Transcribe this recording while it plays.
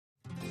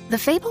The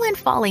Fable and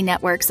Folly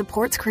Network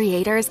supports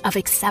creators of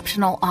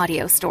exceptional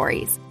audio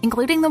stories,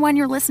 including the one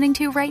you're listening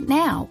to right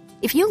now.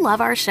 If you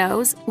love our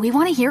shows, we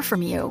want to hear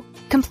from you.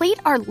 Complete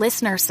our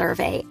listener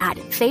survey at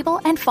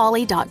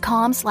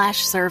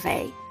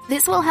fableandfolly.com/survey.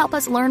 This will help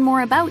us learn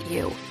more about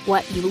you,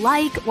 what you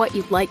like, what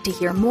you'd like to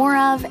hear more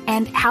of,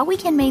 and how we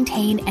can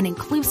maintain an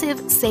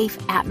inclusive, safe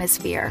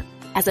atmosphere.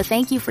 As a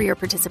thank you for your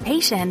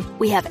participation,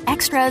 we have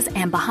extras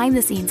and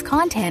behind-the-scenes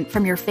content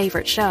from your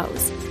favorite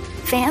shows.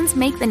 Fans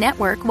make the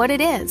network what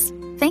it is.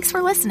 Thanks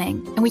for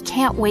listening, and we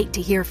can't wait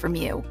to hear from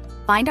you.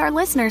 Find our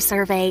listener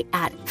survey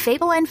at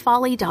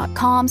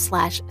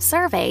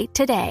fableandfolly.com/survey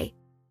today.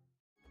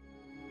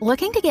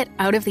 Looking to get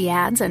out of the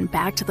ads and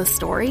back to the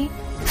story?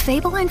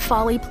 Fable and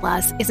Folly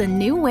Plus is a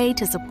new way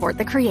to support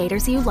the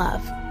creators you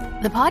love.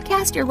 The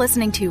podcast you're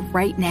listening to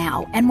right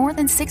now and more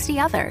than 60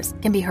 others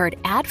can be heard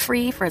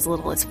ad-free for as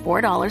little as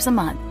 $4 a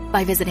month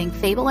by visiting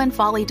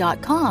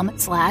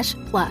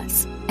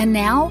fableandfolly.com/plus. And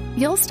now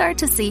you'll start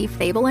to see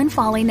Fable and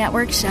Folly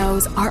Network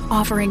shows are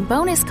offering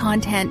bonus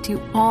content to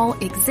all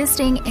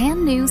existing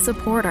and new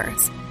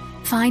supporters.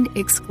 Find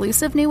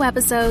exclusive new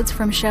episodes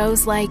from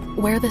shows like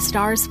Where the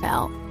Stars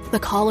Fell, the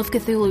Call of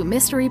Cthulhu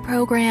Mystery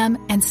Program,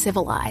 and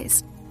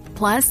Civilized.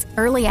 Plus,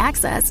 early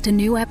access to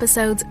new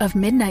episodes of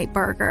Midnight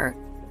Burger,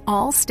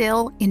 all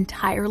still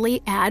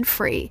entirely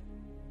ad-free.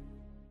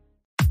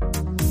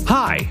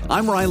 Hi,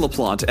 I'm Ryan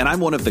LaPlante, and I'm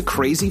one of the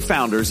crazy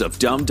founders of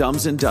Dumb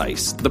Dumbs and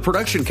Dice, the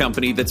production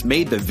company that's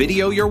made the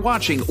video you're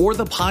watching or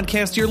the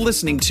podcast you're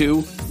listening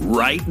to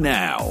right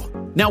now.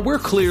 Now, we're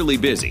clearly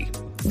busy.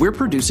 We're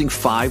producing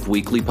 5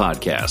 weekly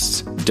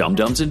podcasts: Dumb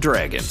Dumbs and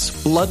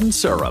Dragons, Blood and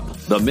Syrup,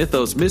 The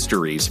Mythos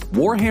Mysteries,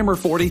 Warhammer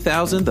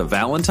 40,000, The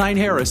Valentine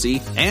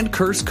Heresy, and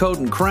Curse, Code,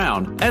 and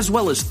Crown, as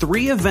well as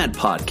 3 event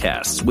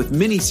podcasts with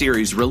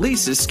miniseries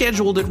releases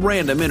scheduled at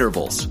random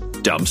intervals: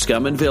 Dumb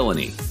Scum and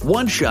Villainy,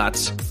 One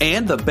Shots,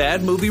 and the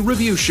bad movie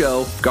review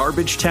show,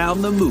 Garbage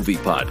Town, the Movie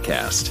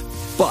Podcast.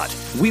 But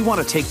we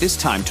want to take this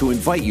time to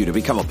invite you to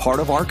become a part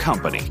of our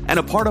company and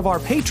a part of our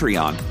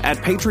Patreon at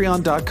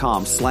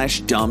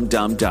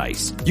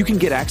patreon.com/dumbdumbdice. You can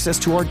get access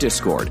to our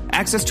Discord,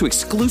 access to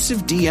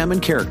exclusive DM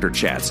and character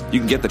chats. You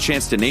can get the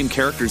chance to name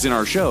characters in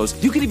our shows.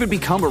 You can even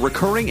become a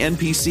recurring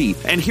NPC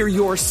and hear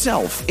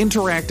yourself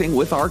interacting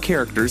with our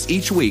characters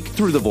each week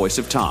through the voice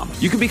of Tom.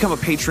 You can become a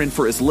patron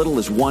for as little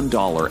as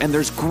 $1, and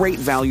there's great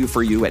value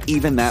for you at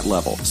even that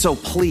level. So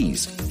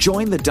please,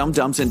 join the Dumb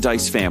Dumbs and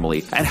Dice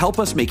family and help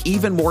us make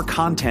even more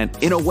content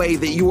in a way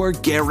that you are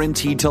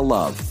guaranteed to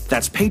love.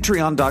 That's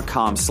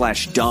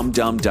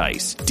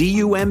patreon.com/dumbdumbdice.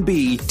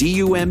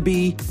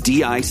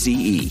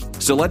 DUMBDICE.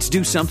 So let's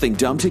do something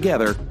dumb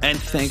together, and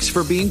thanks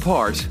for being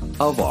part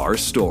of our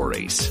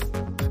stories.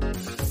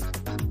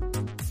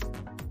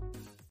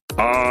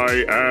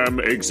 I am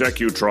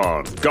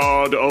Executron,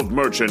 god of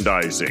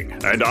merchandising,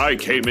 and I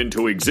came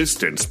into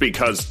existence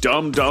because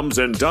Dumb Dumbs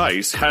and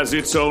Dice has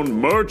its own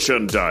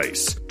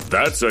merchandise.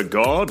 That's a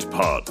god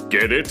pod,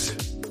 get it?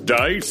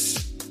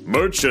 Dice?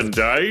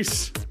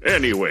 Merchandise?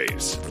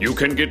 Anyways, you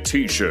can get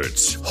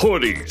t-shirts,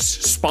 hoodies,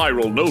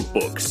 spiral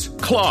notebooks,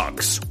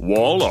 clocks,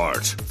 wall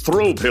art,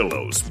 throw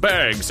pillows,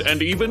 bags,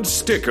 and even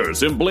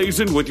stickers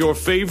emblazoned with your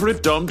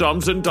favorite Dumb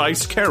Dumbs and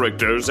Dice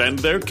characters and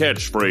their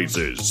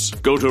catchphrases.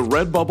 Go to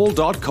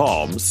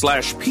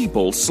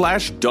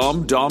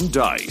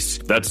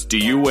redbubble.com/people/dumbdumbdice. That's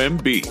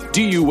DUMBDICE.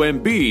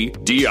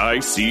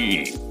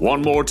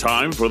 One more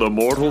time for the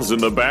mortals in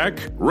the back.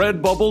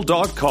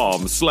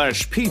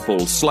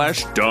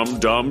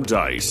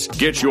 redbubble.com/people/dumbdumbdice.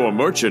 Get your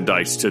merchandise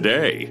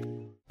today.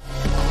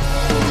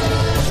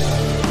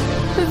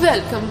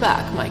 Welcome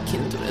back, my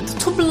kindred,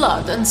 to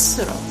Blood and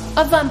Syrup,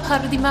 a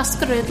Vampire the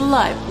Masquerade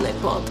live play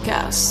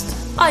podcast.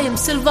 I am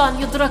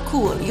Sylvania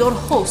Dracul, your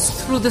host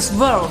through this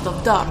world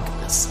of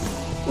darkness.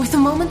 With a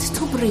moment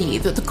to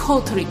breathe, the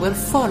coterie were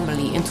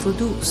formally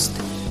introduced.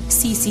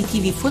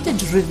 CCTV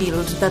footage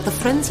revealed that the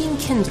Frenzian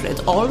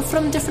kindred, all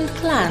from different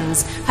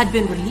clans, had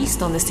been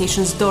released on the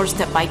station's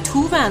doorstep by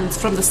 2 vans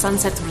from the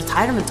Sunset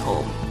retirement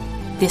home.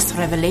 This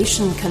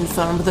revelation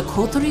confirmed the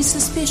coterie's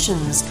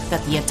suspicions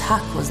that the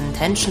attack was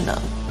intentional.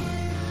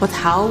 But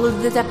how will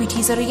the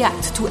deputies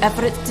react to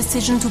Everett's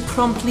decision to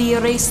promptly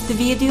erase the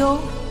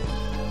video?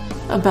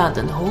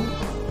 Abandon hope,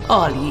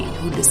 all ye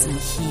who listen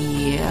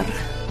here.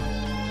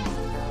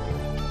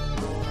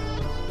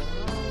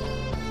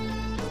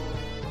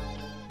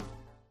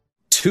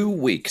 Two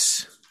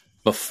weeks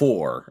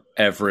before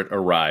Everett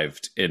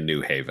arrived in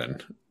New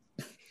Haven,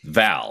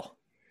 Val,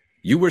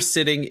 you were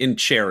sitting in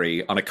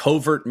Cherry on a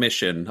covert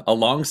mission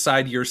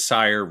alongside your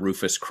sire,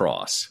 Rufus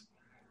Cross.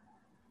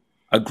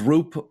 A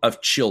group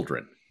of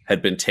children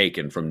had been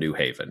taken from New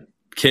Haven,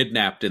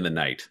 kidnapped in the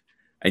night,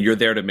 and you're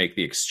there to make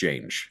the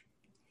exchange.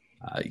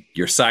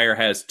 Your sire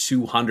has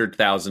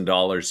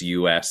 $200,000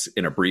 US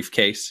in a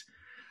briefcase,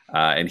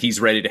 and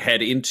he's ready to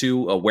head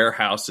into a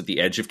warehouse at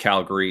the edge of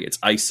Calgary. It's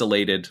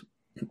isolated.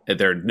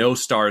 There are no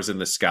stars in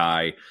the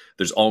sky.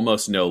 There's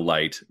almost no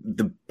light.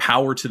 The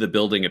power to the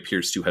building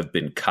appears to have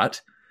been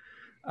cut.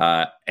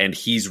 and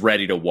he's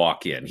ready to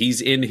walk in.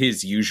 He's in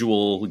his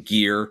usual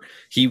gear.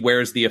 He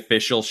wears the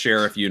official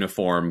sheriff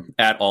uniform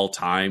at all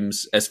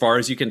times. As far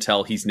as you can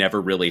tell, he's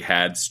never really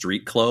had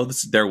street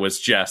clothes. There was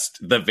just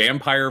the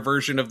vampire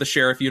version of the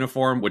sheriff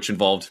uniform, which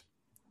involved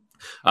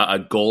a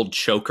gold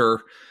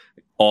choker,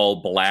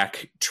 all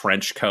black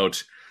trench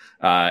coat,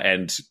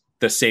 and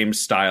the same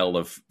style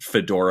of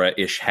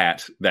fedora-ish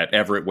hat that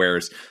Everett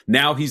wears.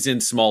 Now he's in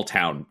small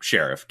town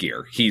sheriff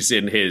gear. He's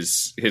in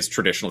his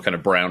traditional kind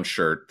of brown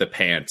shirt, the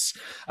pants.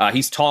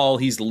 He's tall,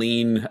 he's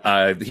lean.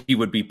 He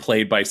would be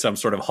played by some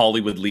sort of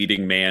Hollywood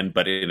leading man,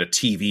 but in a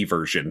TV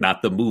version,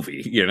 not the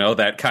movie,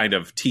 that kind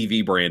of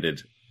TV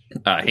branded,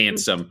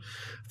 handsome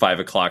 5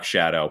 o'clock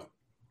shadow.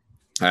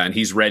 And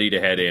he's ready to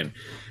head in.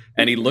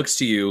 And he looks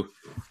to you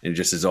and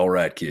just says, "All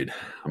right, kid,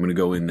 I'm going to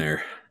go in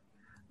there.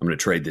 I'm going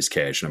to trade this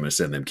cash, and I'm going to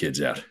send them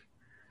kids out.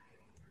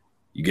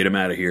 You get them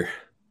out of here,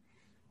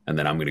 and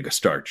then I'm going to go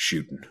start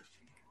shooting.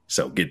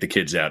 So get the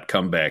kids out,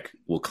 come back,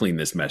 we'll clean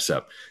this mess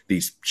up.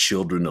 These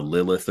children of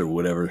Lilith or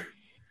whatever,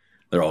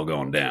 they're all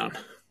going down."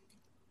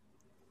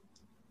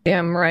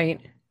 Damn right.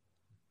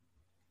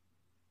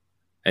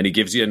 And he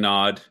gives you a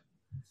nod,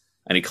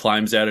 and he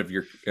climbs out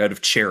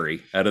of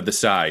Cherry, out of the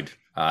side,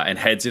 and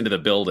heads into the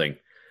building.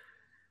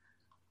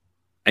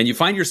 And you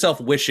find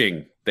yourself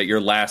wishing that your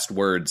last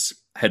words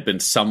had been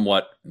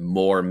somewhat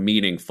more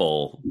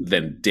meaningful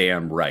than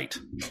 "damn right."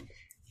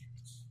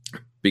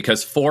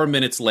 Because 4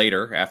 minutes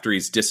later, after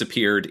he's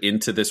disappeared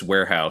into this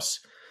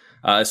warehouse,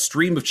 a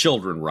stream of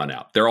children run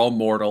out. They're all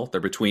mortal. They're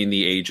between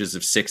the ages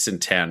of 6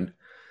 and 10.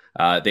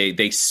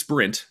 They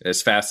sprint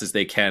as fast as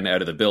they can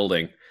out of the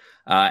building.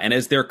 And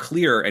as they're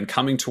clear and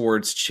coming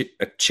towards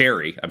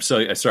Cherry, I'm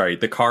so sorry,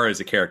 the car as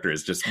a character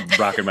is just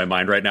rocking my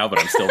mind right now, but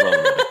I'm still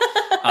rolling with it.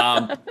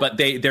 But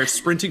they're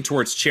sprinting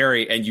towards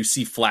Cherry, and you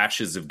see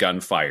flashes of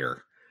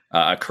gunfire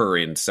occur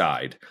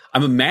inside.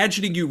 I'm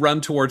imagining you run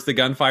towards the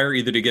gunfire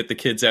either to get the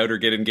kids out or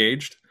get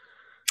engaged.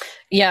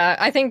 Yeah,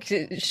 I think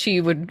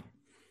she would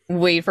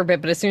wait for a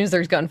bit, but as soon as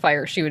there's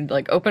gunfire, she would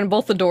open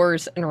both the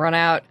doors and run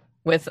out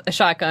with a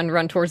shotgun,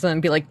 run towards them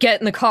and be like, "Get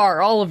in the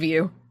car, all of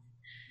you."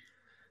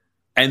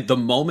 And the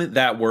moment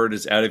that word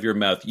is out of your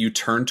mouth, you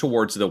turn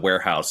towards the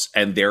warehouse,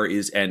 and there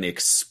is an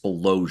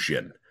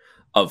explosion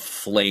of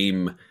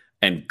flame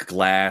and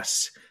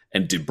glass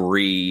and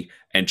debris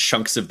and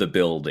chunks of the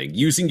building.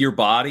 Using your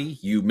body,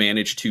 you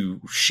manage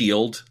to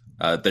shield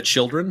the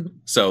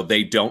children so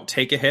they don't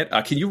take a hit.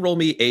 Can you roll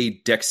me a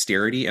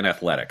dexterity and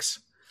athletics?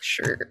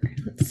 Sure.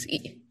 Let's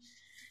see.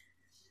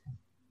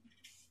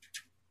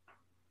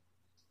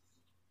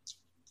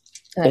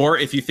 Or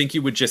if you think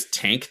you would just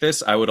tank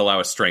this, I would allow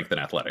a strength and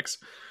athletics.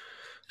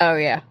 Oh,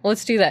 yeah.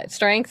 Let's do that.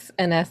 Strength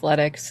and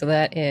athletics. So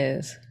that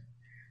is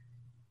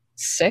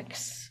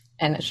 6.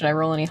 And should I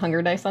roll any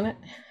hunger dice on it?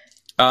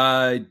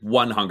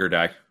 1 hunger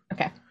die.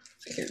 Okay.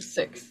 So here's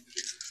 6.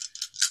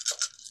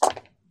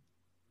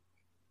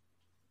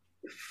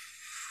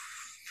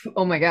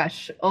 Oh my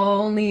gosh.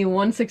 Only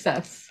 1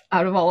 success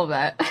out of all of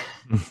that.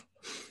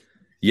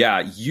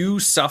 Yeah, you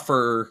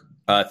suffer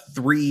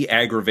 3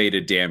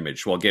 aggravated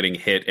damage while getting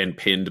hit and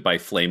pinned by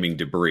flaming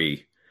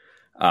debris.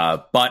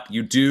 But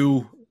you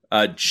do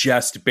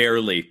just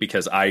barely,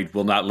 because I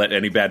will not let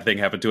any bad thing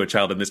happen to a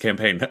child in this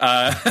campaign,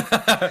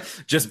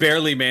 just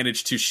barely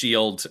manage to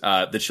shield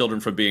the children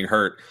from being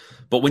hurt.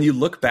 But when you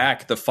look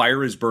back, the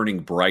fire is burning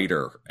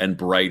brighter and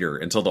brighter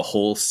until the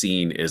whole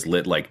scene is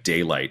lit like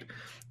daylight.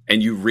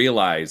 And you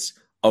realize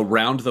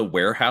around the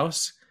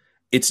warehouse,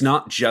 it's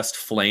not just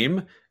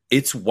flame,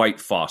 it's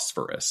white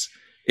phosphorus.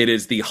 It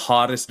is the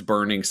hottest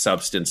burning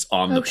substance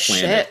on the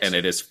planet, and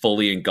it has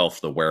fully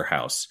engulfed the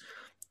warehouse.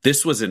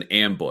 This was an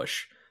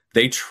ambush.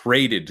 They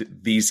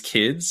traded these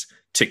kids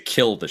to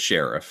kill the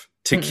sheriff,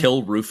 to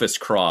kill Rufus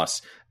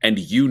Cross, and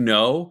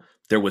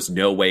there was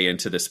no way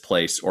into this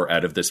place or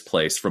out of this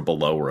place from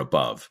below or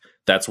above.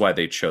 That's why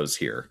they chose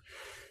here.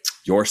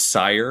 Your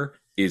sire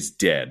is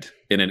dead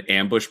in an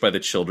ambush by the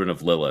children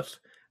of Lilith,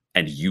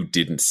 and you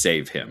didn't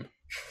save him.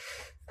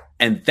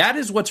 And that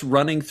is what's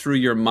running through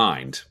your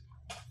mind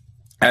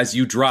as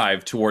you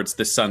drive towards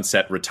the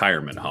Sunset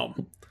retirement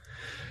home.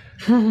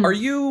 Are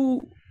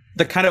you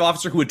the kind of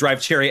officer who would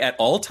drive Cherry at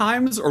all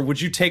times, or would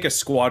you take a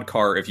squad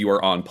car if you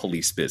were on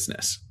police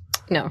business?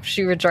 No,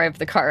 she would drive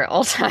the car at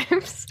all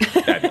times.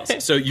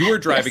 Fabulous. So you were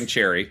driving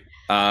Cherry,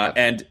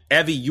 and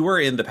Evie, you were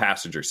in the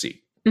passenger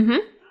seat.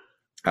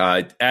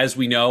 Mm-hmm. As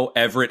we know,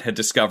 Everett had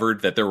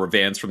discovered that there were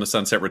vans from the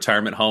Sunset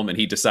retirement home, and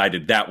he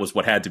decided that was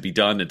what had to be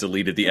done and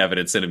deleted the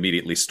evidence and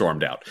immediately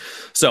stormed out.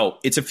 So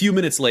it's a few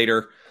minutes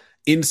later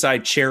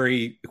inside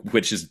Cherry,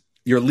 which is,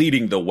 you're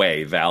leading the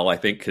way, Val, I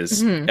think,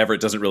 because Everett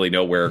doesn't really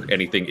know where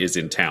anything is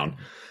in town.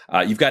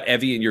 You've got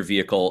Evie in your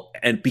vehicle,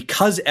 and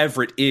because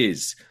Everett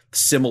is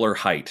similar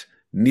height,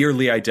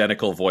 nearly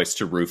identical voice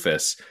to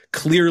Rufus,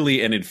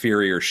 clearly an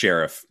inferior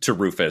sheriff to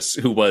Rufus,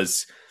 who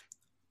was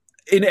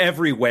in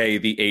every way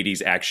the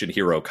 80s action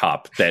hero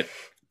cop that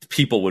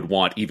people would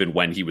want even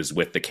when he was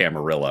with the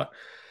Camarilla.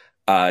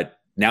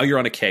 Now you're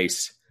on a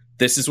case.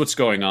 this is what's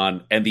going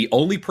on. And the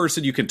only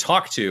person you can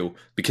talk to,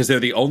 because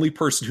they're the only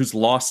person who's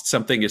lost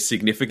something as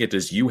significant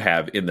as you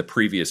have in the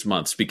previous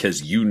months,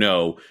 because you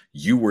know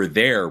you were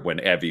there when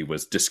Evie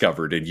was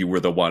discovered and you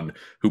were the one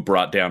who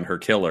brought down her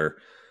killer.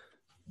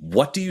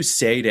 What do you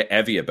say to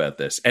Evie about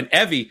this? And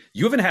Evie,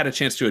 you haven't had a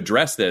chance to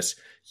address this.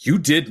 You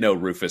did know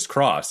Rufus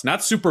Cross.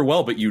 Not super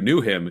well, but you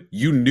knew him.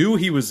 You knew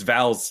he was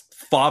Val's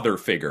father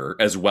figure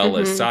as well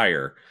as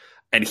sire.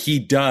 And he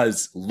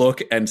does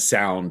look and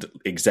sound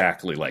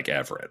exactly like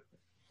Everett.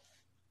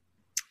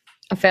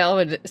 Val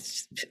would,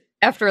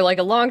 after like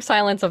a long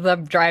silence of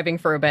them driving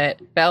for a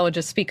bit, Val would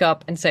just speak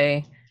up and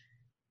say,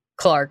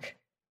 Clark,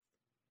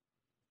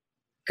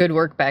 good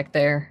work back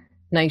there.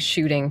 Nice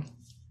shooting.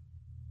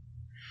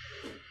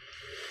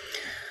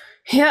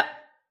 Yep.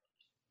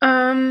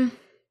 And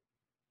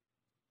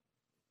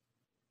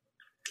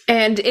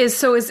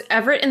is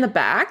Everett in the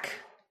back?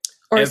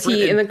 Or is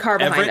he in the car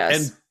behind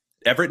us?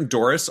 Everett and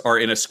Doris are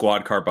in a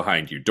squad car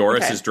behind you.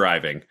 Doris is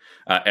driving.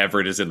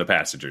 Everett is in the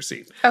passenger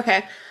seat.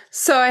 Okay.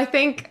 So I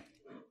think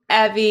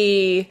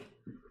Evie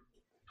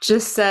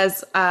just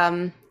says,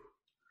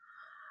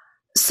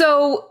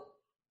 so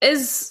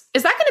is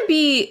that going to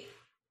be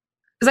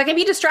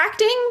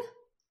distracting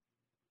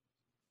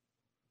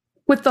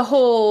with the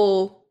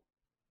whole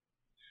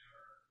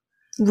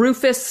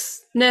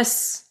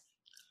Rufus-ness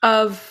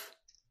of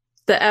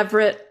the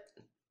Everett?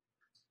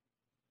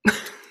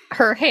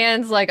 Her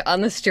hands like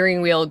on the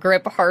steering wheel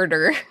grip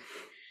harder.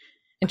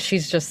 And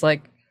she's just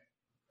like,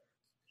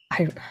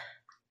 I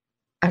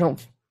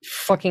don't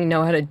fucking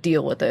know how to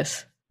deal with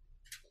this.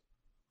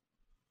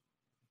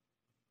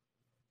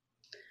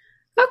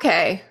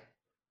 Okay.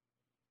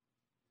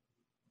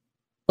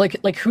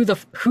 Like who the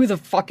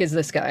fuck is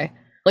this guy?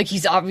 Like,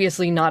 he's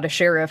obviously not a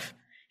sheriff.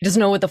 He doesn't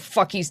know what the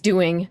fuck he's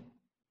doing.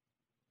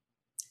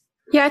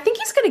 Yeah, I think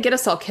he's gonna get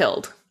us all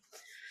killed.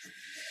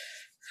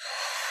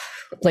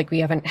 Like, we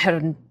haven't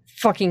had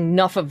fucking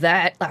enough of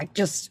that. Like,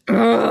 just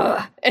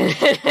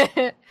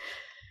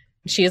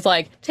she's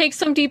like, take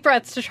some deep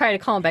breaths to try to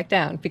calm back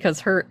down, because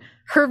her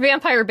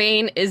vampire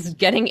bane is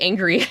getting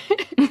angry.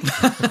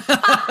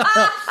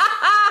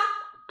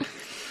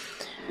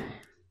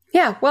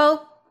 Yeah,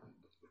 well,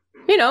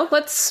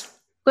 let's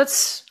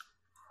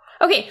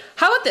okay,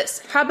 how about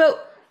this? How about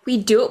we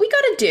do what we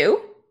gotta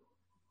do,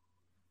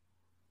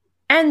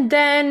 and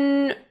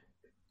then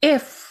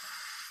if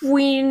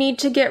we need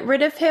to get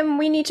rid of him,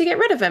 we need to get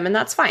rid of him, and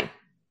that's fine.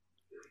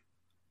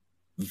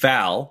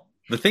 Val,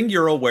 the thing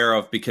you're aware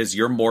of, because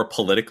you're more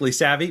politically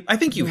savvy, I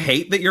think you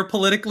hate that you're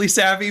politically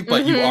savvy,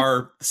 but you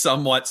are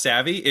somewhat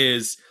savvy,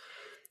 is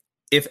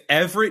if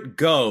Everett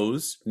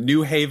goes,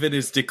 New Haven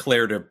is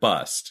declared a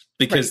bust.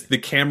 Because the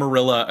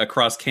Camarilla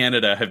across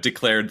Canada have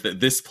declared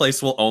that this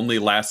place will only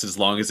last as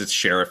long as its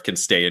sheriff can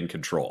stay in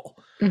control.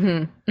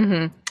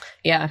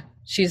 Yeah,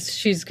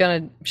 she's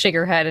gonna shake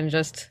her head and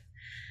just...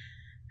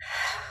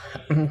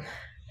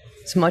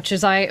 As much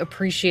as I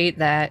appreciate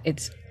that,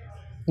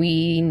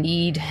 we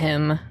need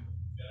him,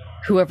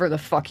 whoever the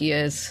fuck he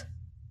is.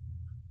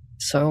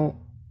 So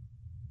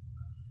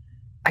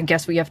I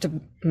guess we have to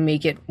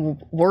make it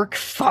work.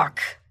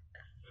 Fuck.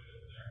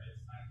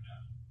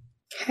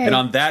 Okay. And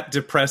on that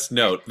depressed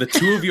note, the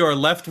two of you are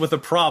left with a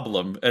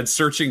problem and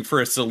searching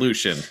for a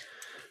solution.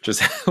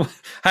 Just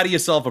how do you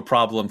solve a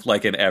problem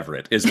like an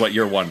Everett is what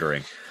you're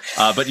wondering.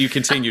 But you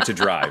continue to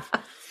drive.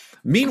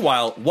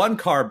 Meanwhile, one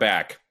car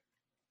back,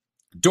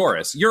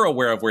 Doris, you're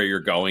aware of where you're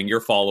going.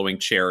 You're following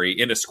Cherry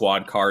in a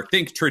squad car.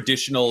 Think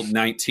traditional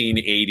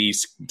 1980s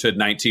to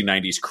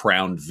 1990s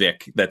Crown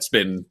Vic that's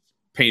been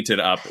painted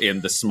up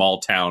in the small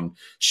town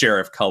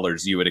sheriff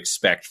colors you would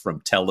expect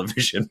from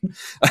television.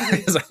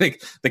 Because I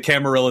think the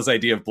Camarilla's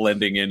idea of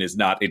blending in is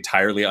not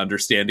entirely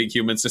understanding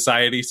human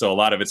society. So a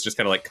lot of it's just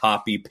kind of like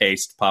copy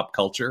paste pop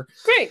culture.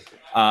 Great.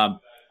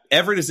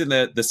 Everett is in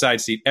the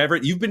side seat.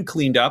 Everett, you've been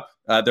cleaned up.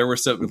 There were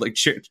some like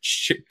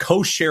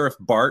co-sheriff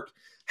Bart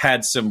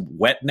had some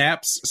wet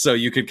naps so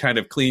you could kind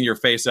of clean your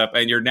face up,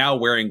 and you're now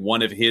wearing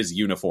one of his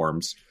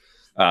uniforms.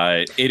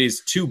 It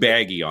is too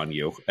baggy on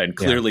you, and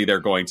clearly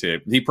they're going to...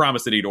 He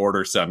promised that he'd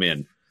order some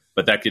in,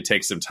 but that could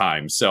take some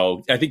time.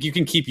 So I think you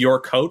can keep your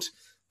coat,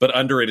 but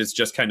under it is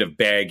just kind of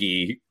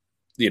baggy,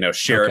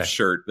 sheriff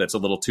shirt that's a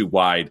little too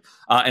wide.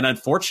 And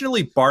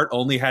unfortunately, Bart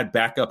only had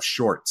backup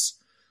shorts.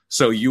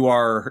 So you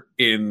are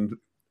in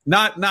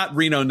not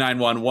Reno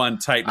 911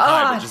 tight and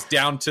high, but just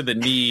down to the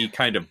knee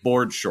kind of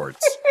board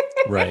shorts.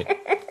 Right.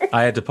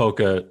 I had to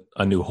poke a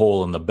new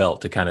hole in the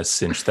belt to kind of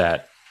cinch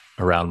that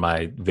around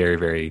my very,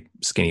 very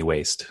skinny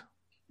waist.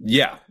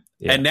 Yeah.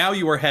 And now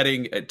you are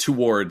heading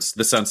towards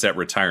the Sunset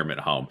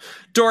retirement home.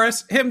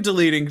 Doris, him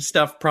deleting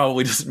stuff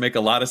probably doesn't make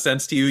a lot of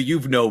sense to you.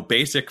 You've no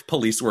basic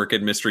police work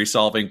and mystery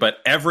solving, but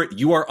Everett,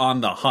 you are on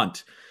the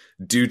hunt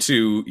due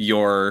to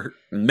your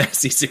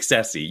messy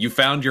successy. You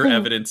found your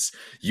evidence.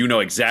 You know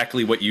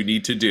exactly what you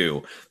need to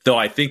do. Though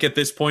I think at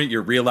this point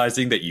you're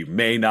realizing that you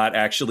may not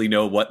actually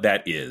know what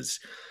that is.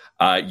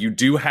 You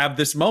do have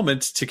this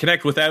moment to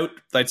connect without,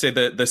 I'd say,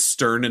 the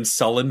stern and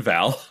sullen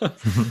Val,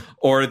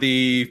 or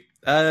the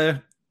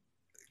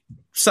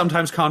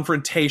sometimes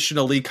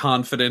confrontationally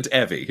confident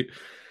Evie.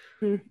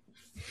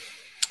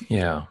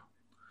 Yeah.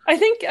 I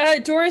think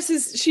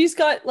Doris she's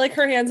got like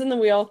her hands on the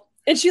wheel,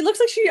 and she looks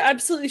like she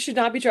absolutely should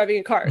not be driving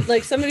a car.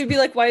 Like somebody would be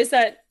like, why is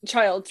that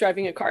child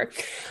driving a car?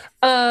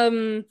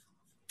 And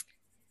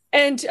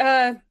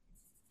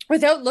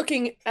without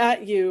looking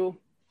at you,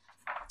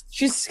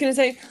 she's just going to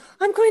say,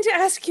 I'm going to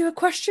ask you a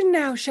question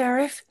now,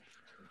 Sheriff.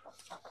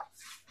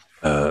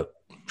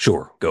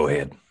 Sure, go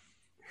ahead.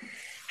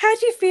 How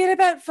do you feel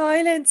about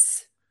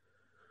violence?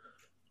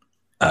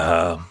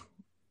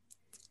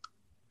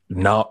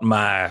 Not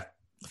my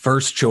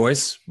first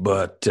choice,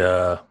 but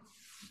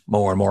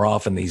more and more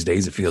often these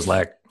days it feels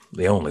like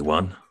the only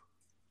one.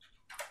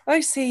 I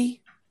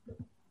see.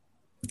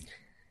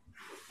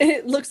 And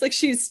it looks like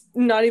she's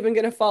not even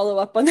going to follow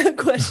up on that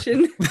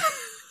question.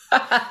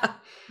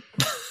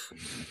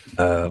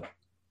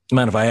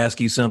 Mind if I ask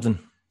you something?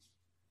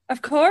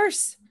 Of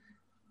course.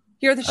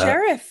 You're the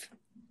sheriff.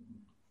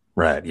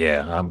 Right,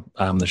 yeah,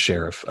 I'm the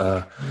sheriff.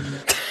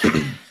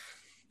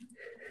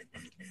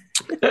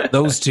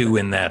 Those two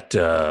in that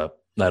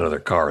other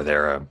car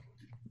there,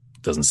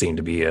 doesn't seem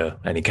to be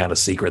any kind of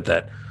secret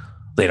that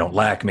they don't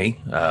like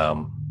me.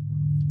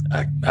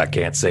 I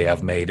can't say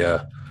I've made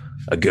a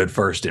good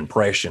first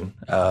impression.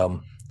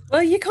 Well,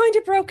 you kind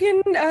of broke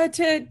in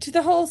to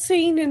the whole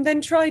scene and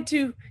then tried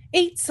to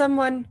eat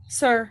someone,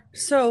 sir.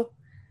 So,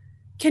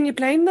 can you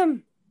blame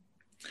them?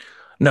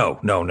 No,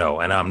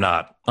 and I'm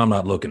not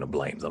looking to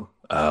blame them.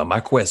 My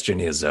question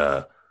is,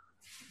 how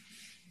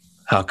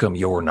come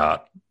you're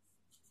not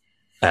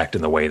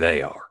acting the way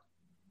they are?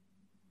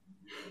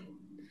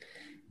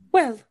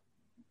 Well,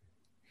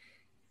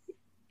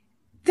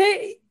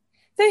 they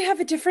have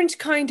a different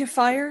kind of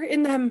fire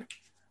in them,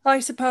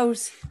 I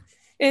suppose.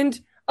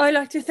 And I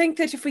like to think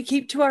that if we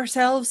keep to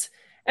ourselves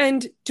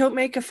and don't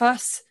make a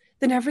fuss,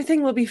 then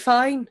everything will be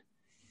fine,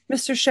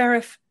 Mr.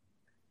 Sheriff.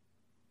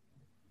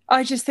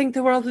 I just think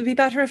the world would be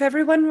better if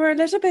everyone were a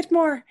little bit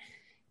more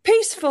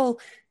peaceful.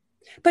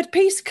 But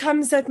peace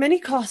comes at many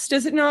costs,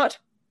 does it not?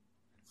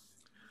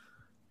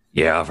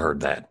 Yeah, I've heard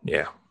that,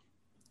 yeah.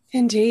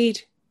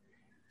 Indeed.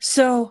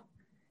 So,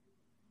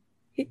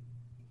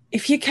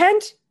 if you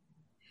can't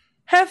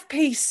have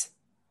peace,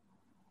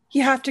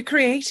 you have to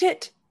create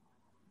it.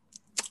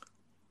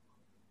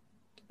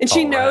 And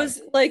she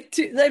knows,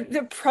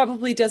 that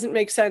probably doesn't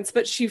make sense,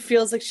 but she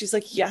feels like she's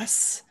like,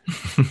 yes.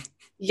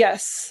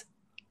 Yes.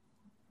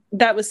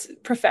 That was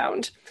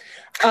profound.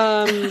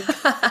 And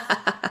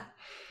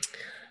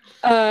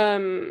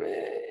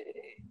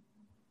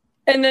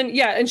then,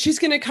 and she's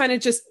going to kind of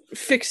just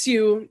fix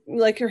you,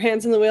 like her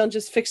hands on the wheel, and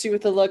just fix you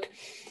with a look.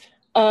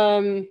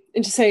 And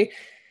to say,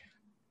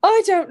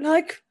 I don't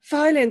like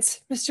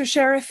violence, Mr.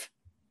 Sheriff.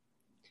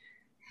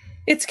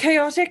 It's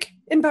chaotic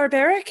and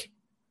barbaric.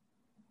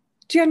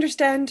 Do you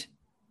understand?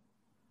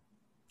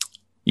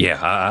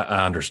 Yeah,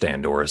 I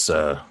understand, Doris.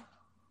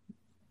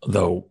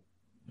 Though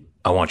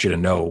I want you to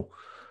know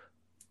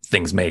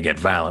things may get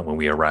violent when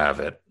we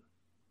arrive at...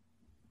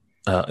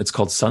 it's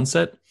called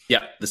Sunset?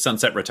 Yeah, the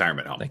Sunset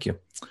Retirement Home. Thank you.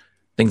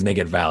 Things may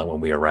get violent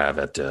when we arrive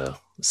at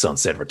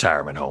Sunset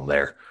Retirement Home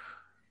there.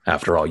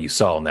 After all you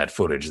saw in that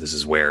footage, this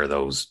is where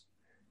those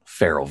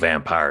feral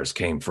vampires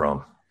came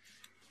from.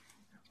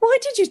 Why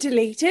did you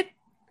delete it?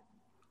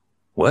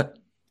 What?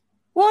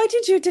 Why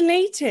did you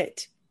delete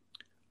it?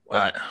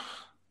 I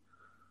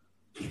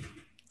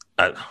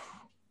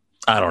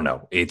don't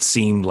know. It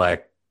seemed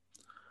like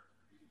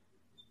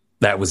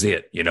that was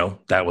it,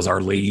 That was our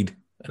lead,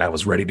 and I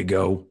was ready to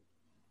go,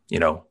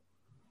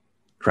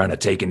 trying to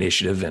take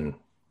initiative, and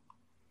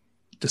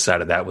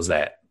decided that was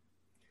that.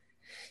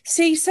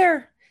 See,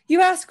 sir,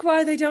 you ask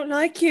why they don't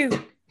like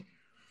you.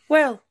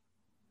 Well,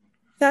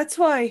 that's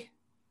why.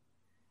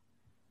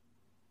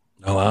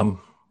 No,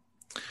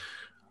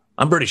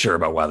 I'm pretty sure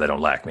about why they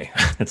don't like me.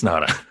 It's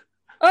not a...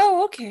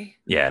 Oh, okay.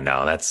 Yeah,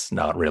 no, that's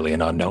not really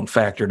an unknown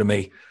factor to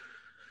me.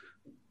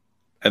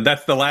 And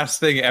that's the last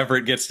thing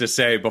Everett gets to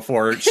say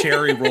before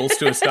Cherry rolls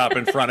to a stop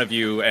in front of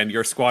you and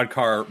your squad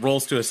car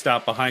rolls to a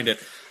stop behind it.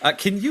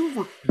 Can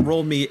you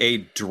roll me a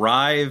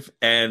drive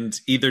and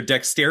either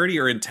dexterity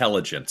or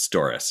intelligence,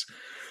 Doris?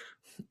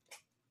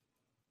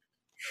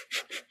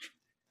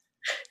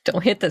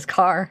 Don't hit this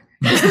car.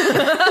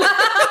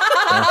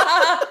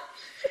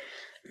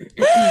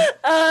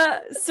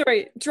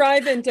 Sorry,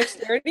 drive and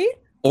dexterity?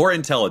 Or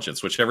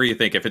intelligence, whichever you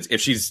think. If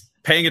she's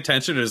paying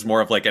attention, it is more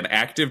of like an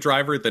active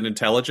driver than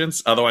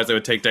intelligence. Otherwise, I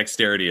would take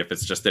dexterity if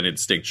it's just an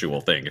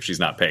instinctual thing, if she's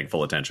not paying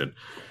full attention.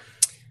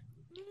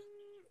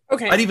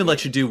 Okay. I'd even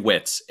let you do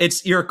wits.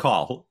 It's your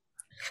call.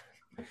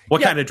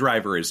 What kind of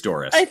driver is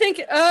Doris? I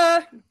think,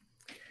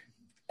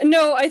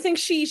 no, I think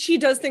she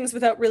does things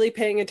without really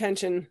paying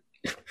attention.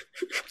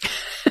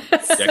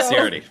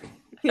 Dexterity.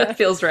 That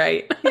feels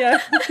right. Yeah.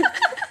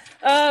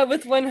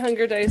 With one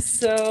hunger dice.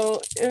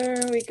 So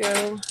there we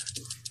go.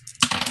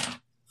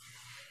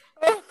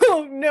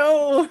 Oh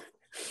no,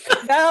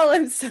 Val,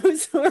 I'm so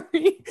sorry.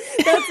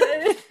 That's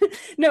it.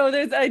 No,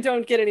 I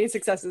don't get any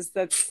successes.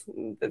 That's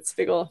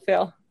big ol'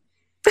 fail.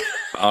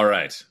 All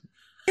right.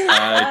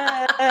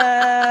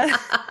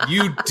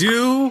 You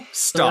do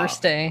stop.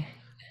 Thursday.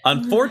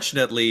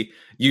 Unfortunately,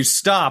 you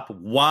stop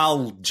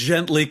while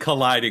gently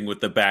colliding with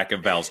the back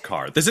of Val's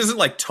car. This isn't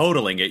like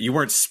totaling it. You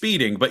weren't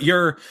speeding, but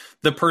you're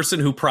the person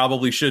who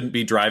probably shouldn't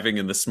be driving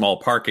in the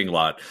small parking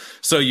lot.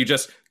 So you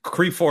just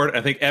creep forward.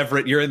 I think,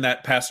 Everett, you're in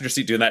that passenger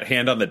seat doing that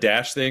hand on the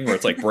dash thing where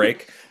it's like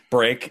brake,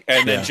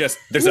 and then just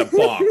there's a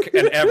bonk,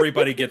 and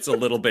everybody gets a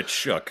little bit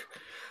shook.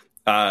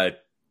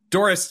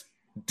 Doris,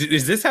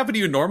 does this happen to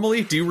you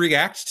normally? Do you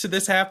react to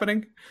this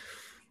happening?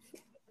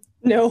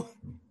 No.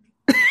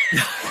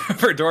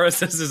 For Doris,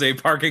 this is a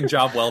parking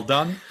job well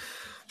done.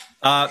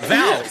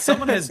 Val,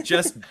 someone has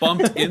just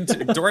bumped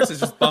into Doris has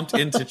just bumped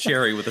into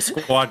Cherry with a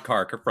squad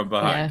car from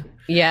behind.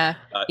 Yeah.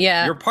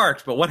 You're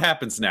parked, but what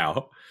happens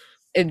now?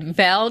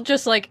 Val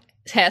just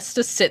has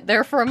to sit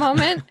there for a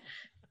moment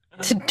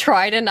to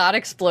try to not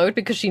explode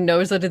because she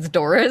knows that it's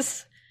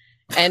Doris.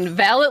 And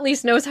Val at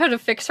least knows how to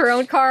fix her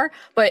own car,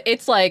 but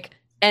it's like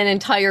an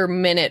entire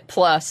minute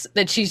plus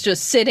that she's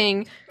just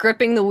sitting,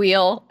 gripping the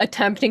wheel,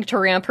 attempting to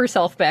ramp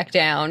herself back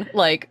down,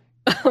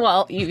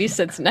 while Evie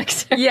sits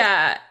next to her.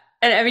 Yeah.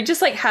 And I mean,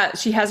 just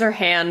she has her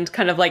hand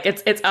kind of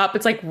it's up,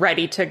 it's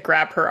ready to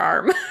grab her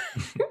arm.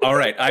 All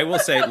right, I will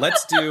say,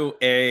 let's do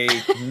a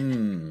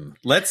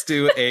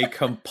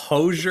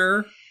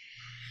composure.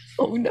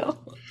 Oh no.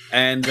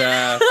 And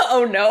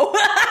oh no.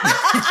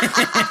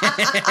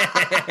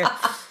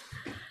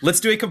 Let's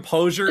do a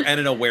composure and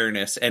an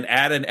awareness and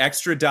add an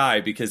extra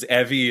die because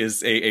Evie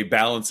is a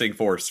balancing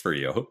force for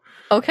you.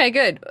 Okay,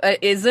 good.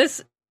 Is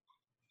this...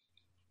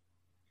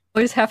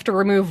 always have to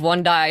remove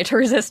one die to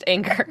resist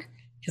anger?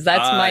 Because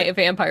that's my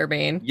vampire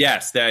bane.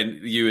 Yes,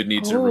 then you would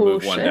need to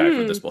remove one die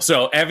from this pool.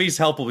 So Evie's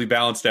help will be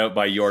balanced out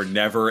by your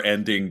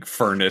never-ending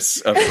furnace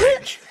of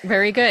rage.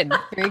 Very good.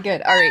 Very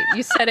good. All right,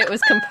 you said it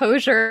was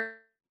composure.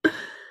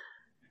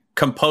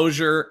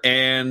 Composure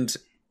and...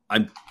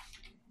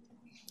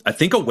 I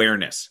think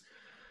awareness.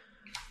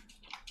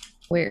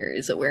 Where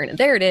is awareness?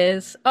 There it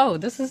is. Oh,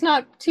 this is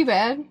not too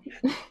bad.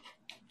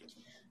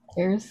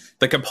 There's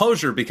the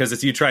composure because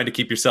it's you trying to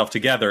keep yourself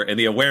together, and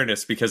the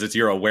awareness because it's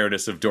your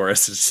awareness of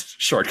Doris's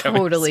shortcomings.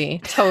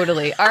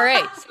 Totally. All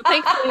right. So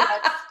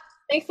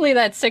thankfully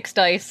that's 6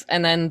 dice,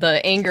 and then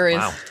the anger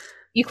is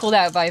equaled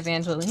out by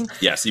Evangeline.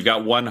 Yes, you've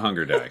got 1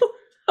 hunger die.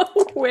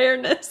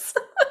 Awareness.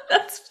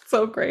 That's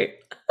so great.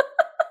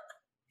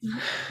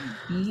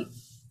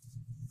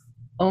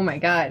 Oh my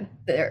god.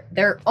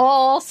 They're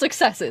all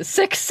successes.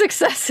 6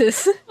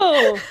 successes.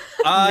 Oh,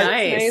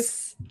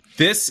 nice.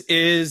 This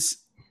is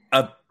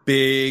a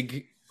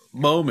big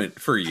moment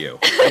for you.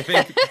 I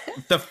think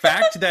the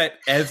fact that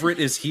Everett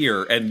is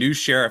here and new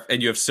sheriff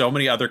and you have so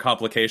many other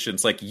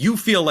complications, you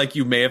feel like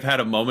you may have had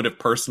a moment of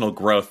personal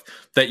growth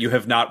that you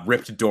have not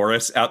ripped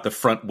Doris out the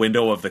front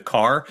window of the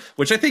car,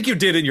 which I think you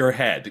did in your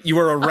head. You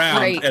were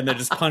around and then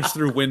just punched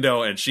through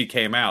window and she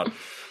came out.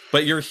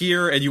 But you're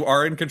here and you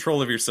are in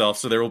control of yourself,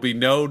 so there will be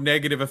no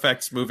negative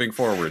effects moving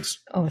forwards.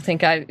 Oh,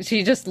 thank God.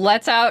 She just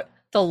lets out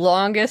the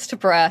longest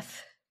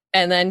breath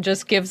and then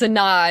just gives a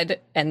nod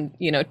and,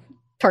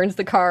 turns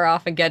the car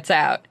off and gets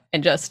out.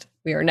 And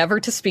we are never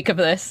to speak of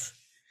this.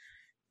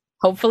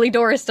 Hopefully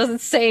Doris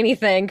doesn't say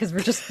anything because we're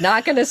just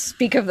not going to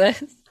speak of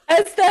this.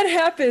 As that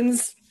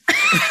happens...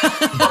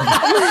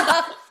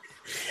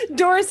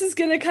 Doris is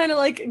going to kind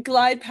of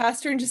glide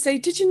past her and just say,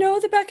 "Did you know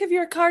the back of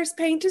your car's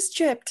paint is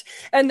chipped?"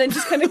 And then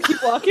just kind of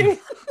keep walking.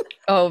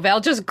 Oh,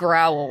 Val just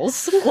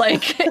growls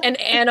like an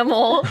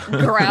animal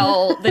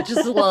growl that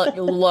just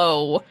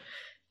low.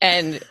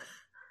 And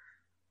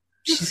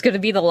she's going to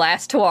be the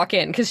last to walk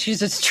in because she's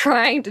just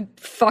trying to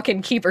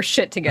fucking keep her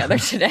shit together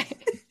today.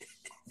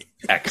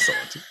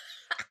 Excellent.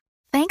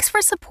 Thanks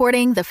for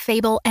supporting the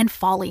Fable and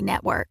Folly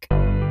Network.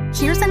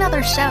 Here's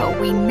another show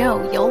we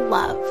know you'll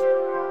love.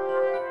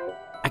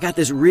 I got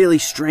this really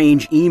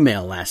strange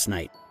email last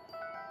night.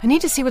 I need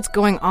to see what's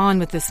going on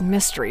with this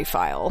mystery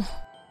file.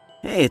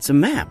 Hey, it's a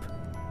map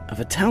of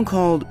a town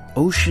called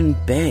Ocean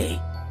Bay.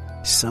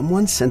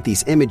 Someone sent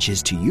these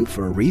images to you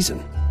for a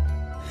reason.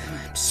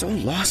 I'm so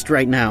lost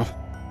right now.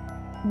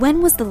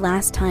 When was the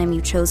last time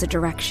you chose a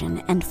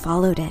direction and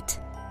followed it?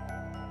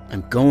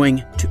 I'm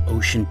going to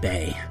Ocean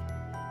Bay.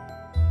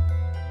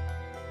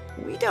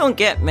 We don't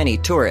get many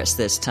tourists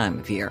this time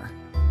of year.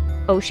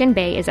 Ocean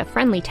Bay is a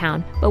friendly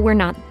town, but we're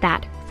not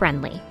that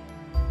friendly.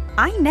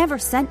 I never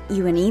sent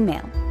you an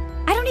email.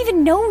 I don't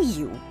even know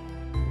you.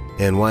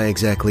 And why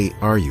exactly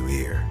are you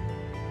here?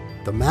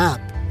 The map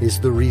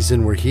is the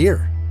reason we're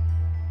here.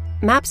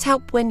 Maps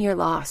help when you're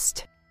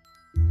lost.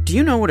 Do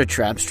you know what a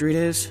trap street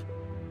is?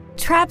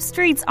 Trap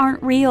streets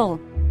aren't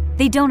real.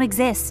 They don't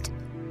exist.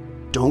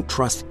 Don't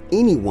trust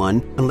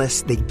anyone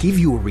unless they give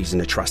you a reason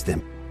to trust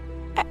them.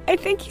 I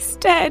think he's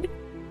dead.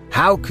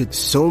 How could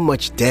so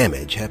much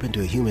damage happen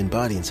to a human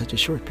body in such a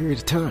short period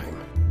of time?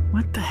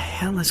 What the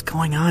hell is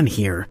going on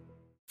here?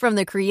 From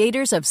the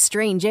creators of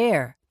Strange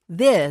Air,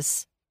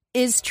 this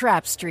is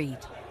Trap Street.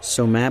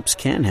 So maps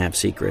can have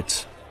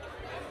secrets.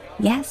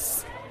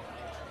 Yes.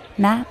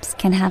 Maps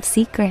can have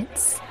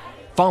secrets.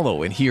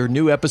 Follow and hear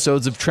new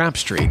episodes of Trap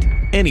Street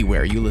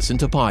anywhere you listen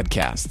to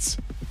podcasts.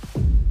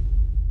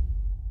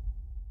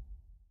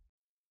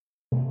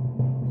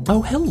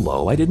 Oh,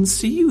 hello, I didn't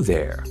see you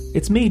there.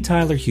 It's me,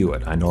 Tyler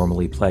Hewitt. I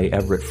normally play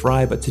Everett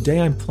Fry, but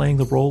today I'm playing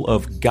the role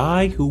of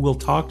Guy, who will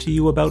talk to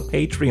you about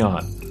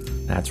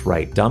Patreon. That's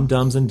right, Dum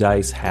Dums and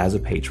Dice has a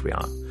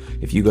Patreon.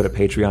 If you go to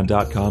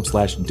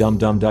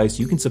patreon.com/dumdumdice,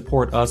 you can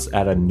support us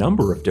at a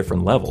number of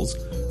different levels.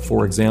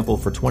 For example,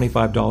 for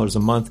 $25 a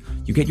month,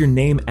 you get your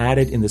name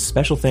added in the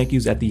special thank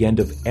yous at the end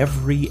of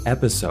every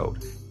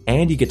episode.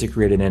 And you get to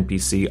create an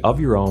NPC of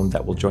your own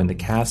that will join the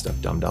cast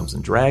of Dum Dums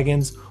and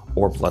Dragons,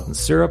 or Blood and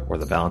Syrup, or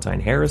the Valentine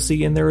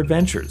Heresy in their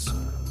adventures.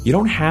 You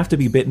don't have to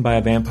be bitten by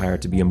a vampire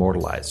to be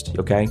immortalized,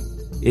 okay?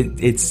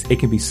 It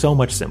can be so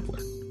much simpler.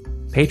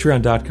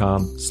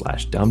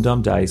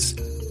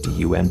 Patreon.com/dumdumdice,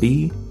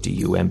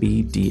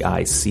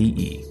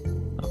 DUMBDICE.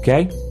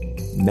 Okay?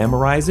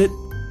 Memorize it,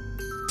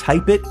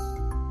 type it,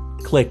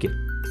 click it.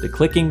 The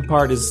clicking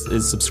part is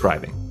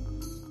subscribing.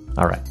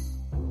 All right,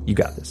 you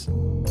got this.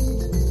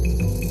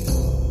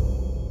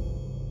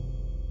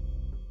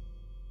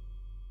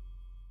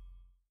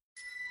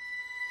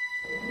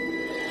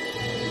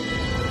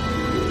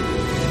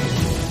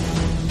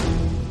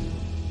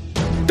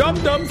 Dum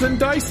Dums and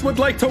Dice would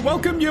like to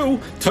welcome you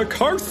to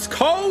Curse,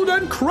 Code,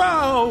 and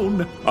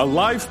Crown, a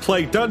live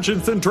play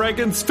Dungeons &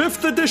 Dragons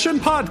 5th edition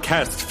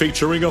podcast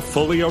featuring a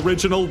fully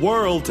original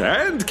world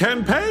and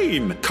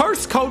campaign.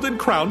 Curse, Code, and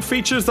Crown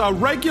features our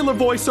regular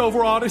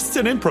voiceover artists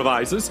and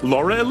improvisers,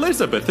 Laura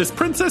Elizabeth as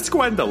Princess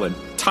Gwendolyn,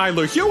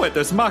 Tyler Hewitt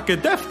as Maka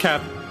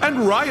Deathcap,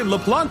 and Ryan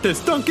LaPlante as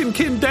Duncan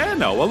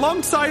Kindano,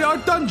 alongside our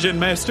Dungeon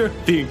Master,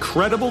 the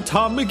incredible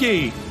Tom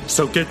McGee.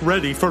 So get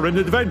ready for an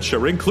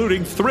adventure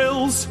including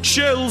thrills,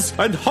 chills,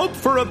 and hope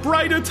for a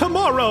brighter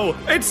tomorrow.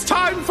 It's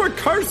time for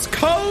Curse,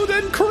 Code,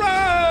 and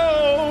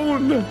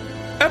Crown!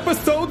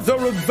 Episodes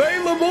are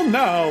available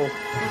now.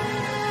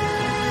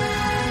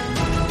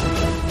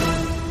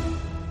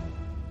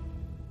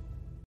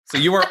 So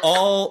you are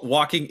all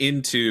walking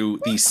into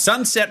the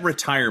Sunset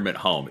Retirement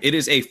Home. It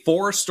is a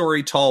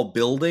 4-story tall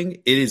building.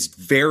 It is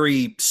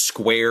very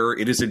square.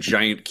 It is a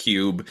giant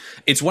cube.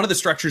 It's one of the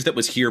structures that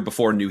was here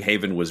before New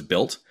Haven was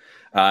built.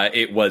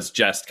 It was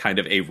just kind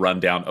of a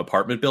rundown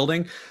apartment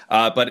building.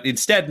 But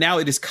instead, now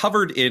it is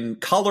covered in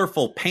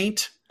colorful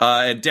paint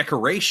and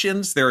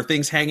decorations. There are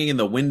things hanging in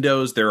the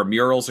windows. There are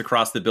murals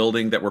across the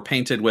building that were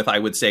painted with, I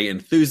would say,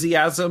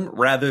 enthusiasm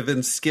rather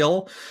than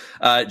skill.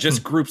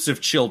 Just groups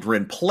of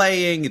children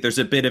playing. There's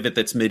a bit of it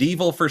that's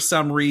medieval for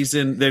some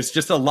reason. There's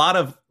just a lot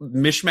of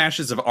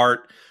mishmashes of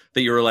art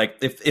that you were like,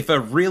 if a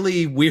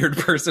really weird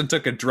person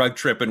took a drug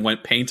trip and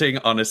went painting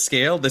on a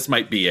scale, this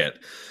might be it.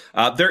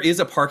 There is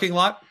a parking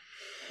lot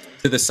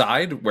to the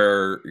side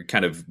where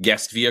kind of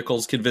guest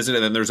vehicles can visit,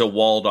 and then there's a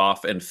walled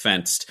off and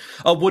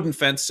a wooden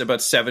fence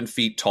about 7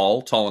 feet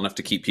tall enough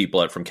to keep people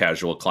out from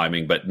casual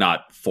climbing, but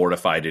not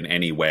fortified in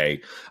any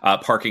way.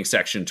 Parking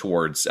section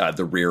towards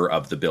the rear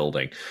of the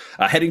building.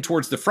 Heading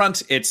towards the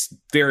front, it's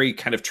very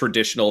kind of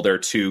traditional. There are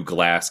 2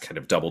 glass kind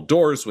of double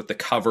doors with the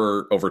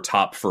cover over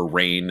top for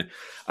rain.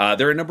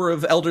 There are a number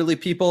of elderly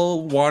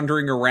people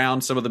wandering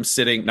around, some of them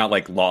sitting, not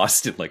like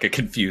lost in like a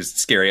confused,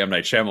 scary M.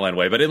 Night Shyamalan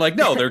way, but in like,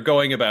 no, they're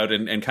going about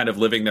and kind of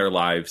living their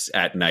lives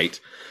at night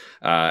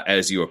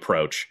as you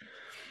approach.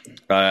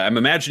 I'm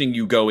imagining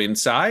you go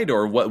inside,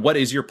 or what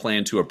is your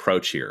plan to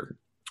approach here?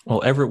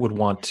 Well, Everett would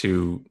want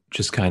to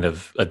just kind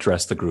of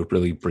address the group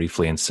really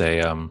briefly and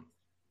say,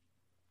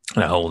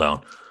 now hold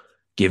on,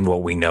 given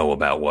what we know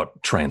about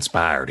what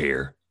transpired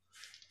here,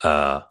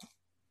 how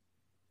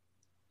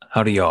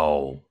do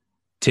y'all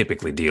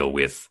typically deal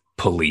with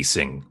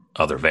policing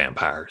other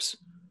vampires?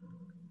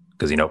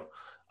 Because,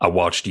 I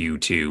watched you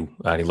two,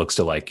 and he looks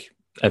to like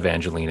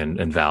Evangeline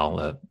and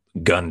Val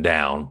gun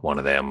down one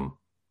of them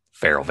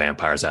feral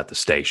vampires at the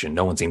station.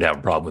 No one seemed to have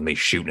a problem with me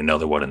shooting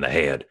another one in the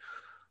head.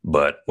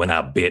 But when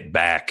I bit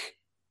back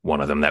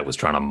one of them that was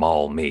trying to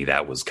maul me,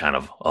 that was kind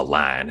of a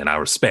line. And I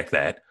respect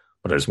that,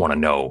 but I just want to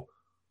know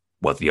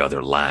what the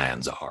other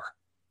lines are.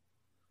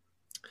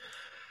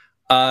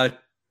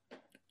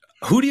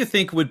 Who do you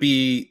think would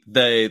be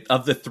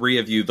of the 3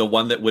 of you, the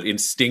one that would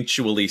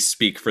instinctually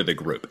speak for the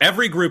group?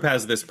 Every group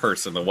has this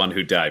person, the one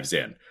who dives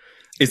in.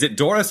 Is it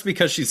Doris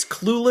because she's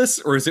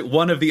clueless, or is it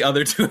one of the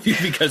other 2 of you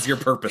because you're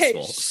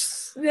purposeful?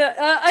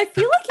 I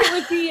feel like it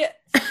would be...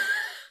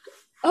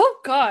 Oh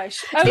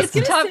gosh,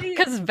 it's tough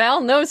because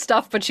Val knows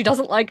stuff, but she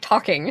doesn't like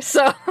talking.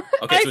 So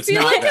okay, so I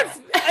feel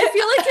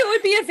like it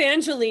would be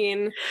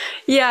Evangeline.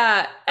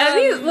 Yeah, I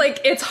mean, like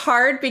it's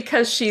hard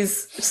because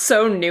she's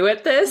so new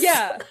at this.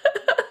 Yeah,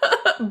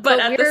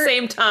 but at the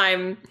same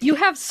time, you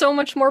have so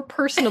much more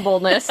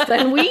personableness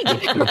than we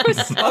do.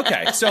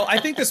 Okay, so I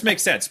think this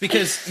makes sense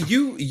because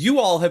you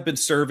all have been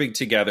serving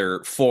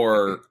together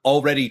for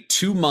already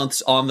 2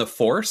 months on the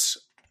force.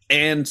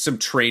 And some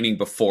training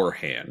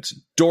beforehand.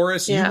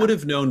 Doris, you would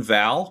have known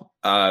Val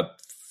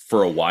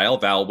for a while.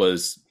 Val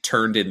was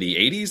turned in the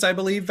 80s, I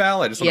believe,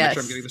 Val. I just want to make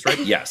sure I'm getting this right.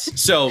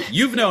 Yes. So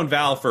you've known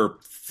Val for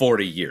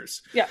 40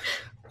 years. Yeah.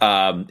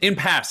 In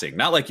passing,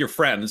 not like you're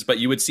friends, but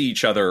you would see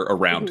each other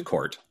around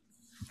court.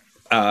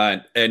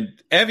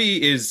 And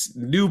Evie is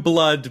new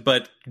blood,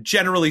 but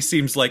generally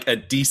seems like a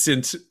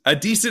decent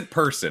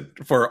person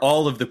for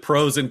all of the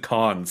pros and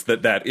cons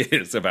that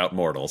is about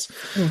mortals.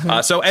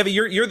 Mm-hmm. So Evie,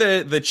 you're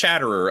the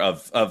chatterer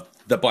of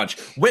the bunch.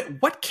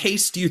 What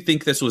case do you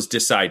think this was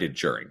decided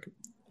during?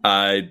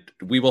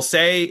 We will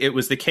say it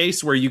was the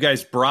case where you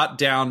guys brought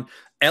down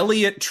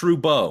Elliot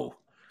Trudeau.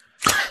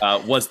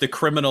 Was the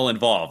criminal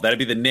involved? That'd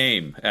be the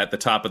name at the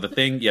top of the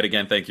thing. Yet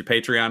again, thank you,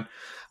 Patreon.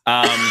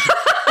 I'm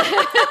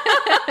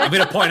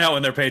going to point out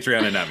when they're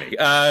Patreon and not me.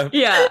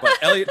 Yeah. But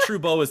Elliot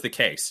Trudeau is the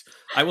case.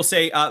 I will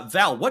say,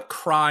 Val, what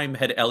crime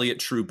had Elliot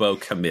Trudeau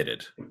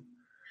committed?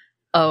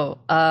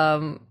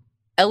 Elliot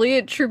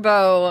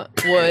Trudeau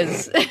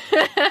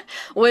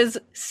was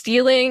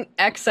stealing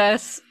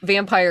excess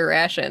vampire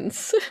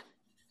rations.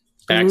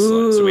 Excellent.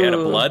 Ooh. So we had a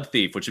blood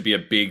thief, which would be a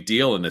big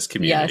deal in this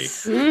community.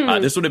 Yes.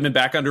 This would have been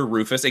back under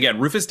Rufus. Again,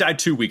 Rufus died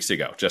 2 weeks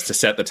ago, just to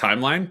set the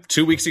timeline.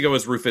 2 weeks ago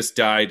as Rufus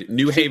died,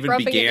 New Haven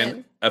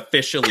began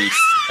officially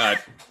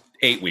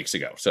 8 weeks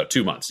ago. So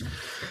 2 months.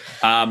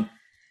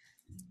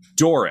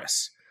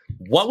 Doris,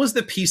 what was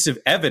the piece of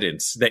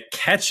evidence that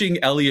catching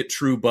Elliot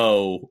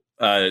Trudeau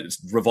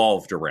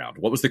revolved around?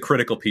 What was the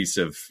critical piece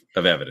of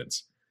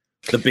evidence?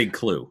 The big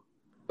clue.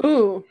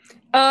 Ooh.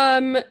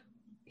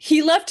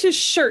 He left his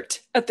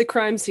shirt at the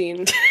crime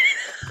scene.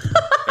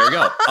 There you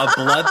go. A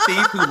blood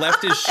thief who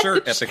left his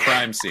shirt at the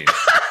crime scene.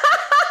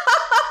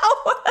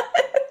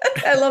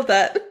 I love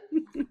that.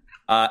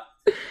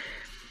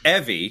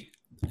 Evie,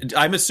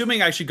 I'm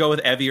assuming I should go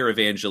with Evie or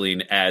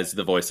Evangeline as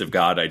the voice of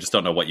God. I just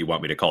don't know what you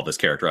want me to call this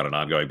character on an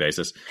ongoing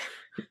basis.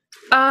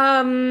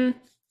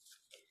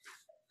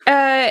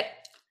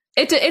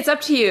 It's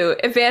up to you.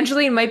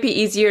 Evangeline might be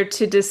easier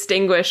to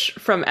distinguish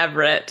from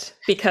Everett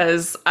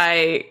because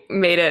I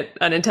made it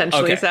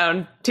unintentionally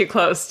sound too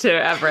close to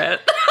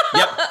Everett.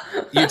 Yep,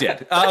 you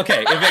did.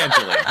 Okay,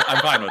 Evangeline.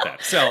 I'm fine with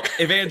that. So,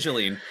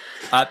 Evangeline,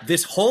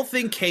 this whole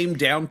thing came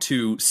down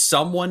to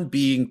someone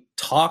being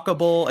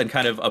talkable and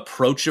kind of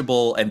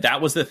approachable, and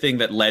that was the thing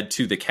that led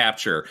to the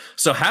capture.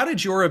 So how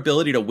did your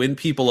ability to win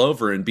people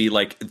over and be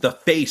like the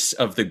face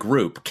of the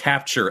group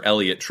capture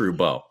Elliot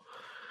Trudeau?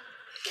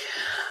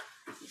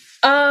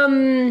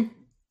 I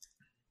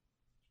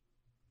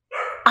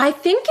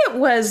think it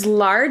was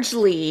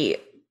largely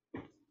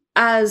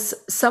as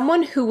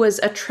someone who was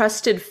a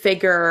trusted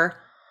figure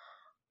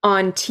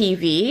on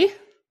TV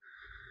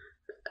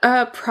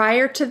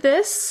prior to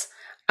this.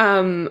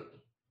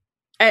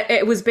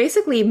 It was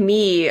basically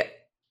me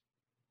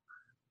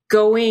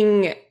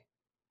going,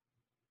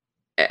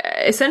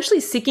 essentially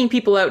seeking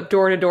people out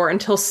door to door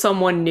until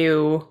someone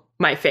knew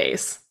my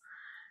face.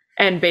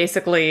 And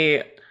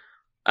basically,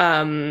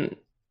 I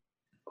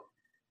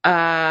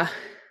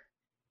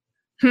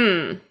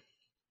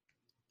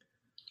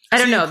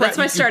don't know. That's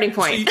my starting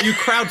point. So you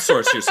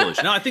crowdsource your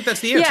solution. No, I think that's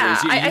the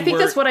answer. Yeah, I think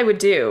that's what I would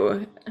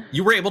do.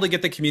 You were able to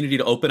get the community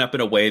to open up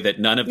in a way that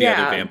none of the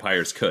other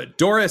vampires could.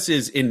 Doris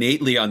is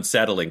innately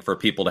unsettling for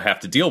people to have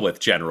to deal with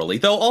generally,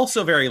 though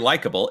also very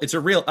likable. It's a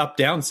real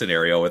up-down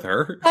scenario with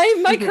her.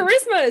 My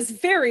charisma is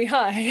very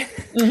high.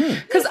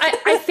 Because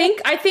I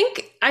think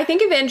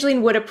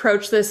Evangeline would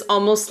approach this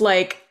almost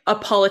like a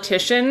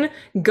politician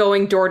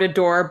going door to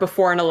door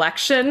before an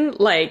election,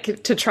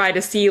 like to try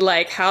to see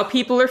like how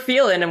people are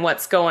feeling and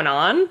what's going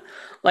on.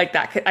 Like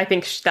that, I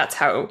think that's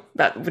how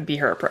that would be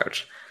her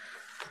approach.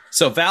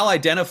 So Val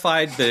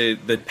identified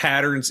the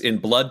patterns in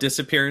blood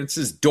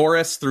disappearances.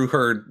 Doris, through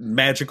her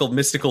magical,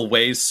 mystical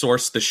ways,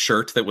 sourced the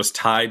shirt that was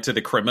tied to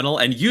the criminal.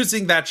 And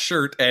using that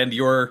shirt and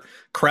your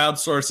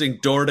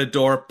crowdsourcing,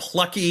 door-to-door,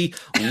 plucky,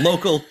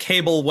 local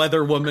cable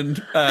weather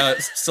woman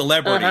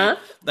celebrity,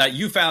 that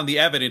you found the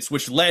evidence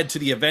which led to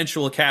the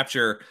eventual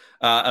capture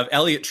of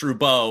Elliot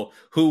Trudeau,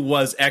 who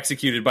was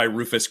executed by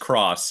Rufus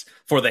Cross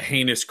for the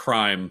heinous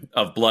crime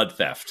of blood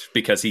theft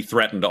because he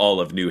threatened all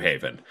of New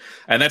Haven.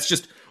 And that's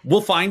just... We'll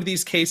find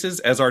these cases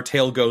as our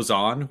tale goes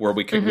on where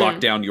we can lock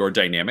down your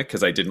dynamic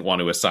because I didn't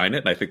want to assign it,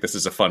 and I think this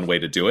is a fun way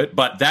to do it.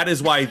 But that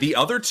is why the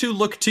other two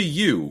look to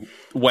you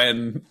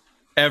when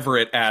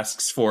Everett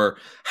asks for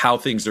how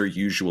things are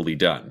usually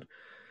done.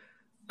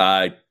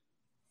 I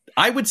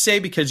would say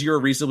because you're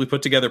a reasonably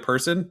put together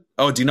person.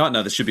 Oh, do not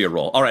know. This should be a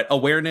roll. All right,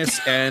 awareness,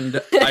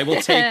 and I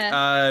will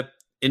take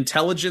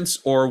intelligence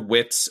or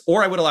wits,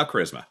 or I would allow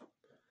charisma.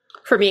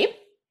 For me?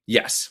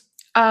 Yes.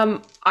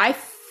 I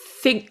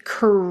think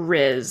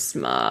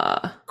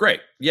charisma. Great.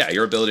 Yeah,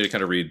 your ability to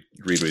kind of read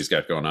what he's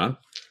got going on.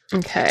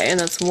 Okay, and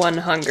that's one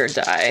hunger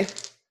die.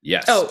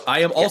 Yes. Oh, I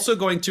am also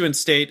going to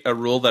instate a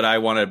rule that I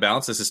want to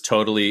balance. This is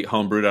totally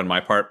homebrewed on my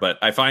part, but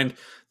I find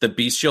the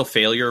bestial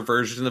failure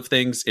version of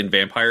things in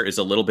Vampire is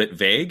a little bit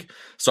vague.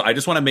 So I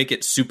just want to make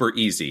it super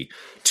easy.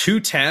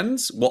 2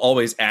 10s will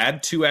always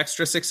add 2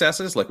 extra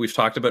successes, like we've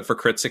talked about for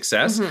crit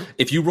success.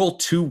 If you roll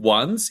 2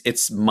 1s,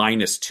 it's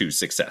 -2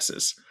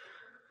 successes.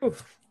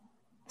 Oof.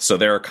 So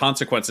there are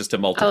consequences to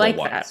multiple I like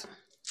ones.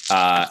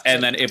 That.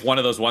 And then if one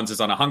of those ones is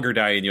on a hunger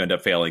die and you end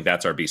up failing,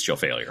 that's our bestial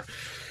failure.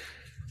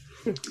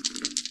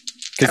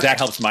 Because that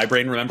helps my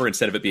brain remember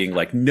instead of it being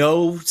like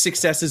no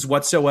successes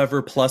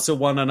whatsoever plus a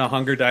 1 on a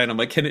hunger die. And I'm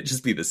like, can it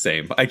just be the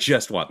same? I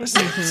just want the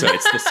same. So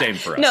it's the same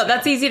for us. No,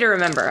 that's easy to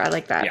remember. I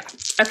like that. Yeah.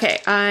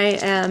 Okay, I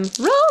am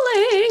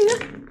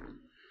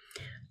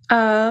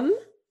rolling.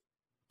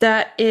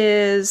 That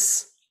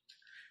is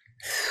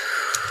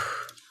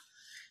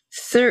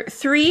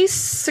 3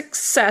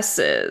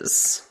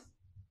 successes.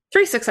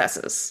 3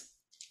 successes.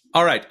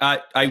 All right.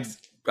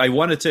 I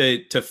wanted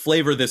to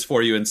flavor this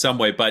for you in some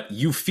way, but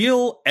you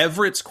feel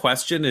Everett's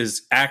question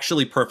is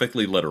actually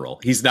perfectly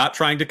literal. He's not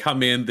trying to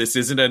come in. This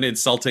isn't an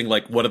insulting,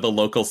 like, what do the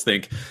locals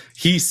think?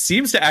 He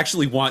seems to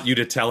actually want you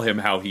to tell him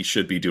how he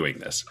should be doing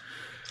this.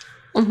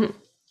 Mm-hmm.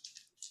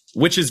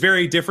 Which is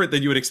very different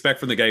than you would expect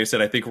from the guy who said,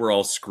 I think we're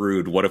all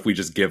screwed. What if we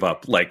just give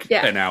up, like,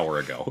 an hour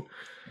ago?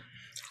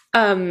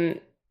 And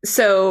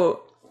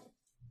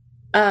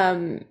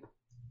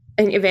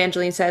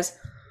Evangeline says,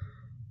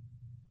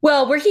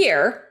 well, we're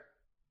here.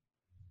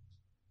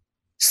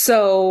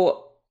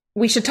 So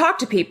we should talk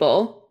to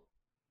people.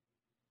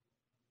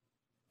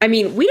 I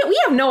mean, we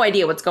have no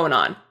idea what's going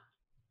on,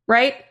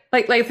 right?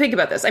 Like think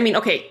about this. I mean,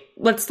 okay,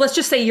 let's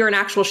just say you're an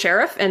actual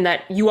sheriff and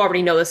that you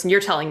already know this and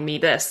you're telling me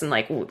this and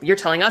like you're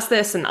telling us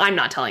this and I'm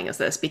not telling us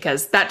this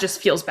because that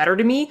just feels better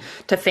to me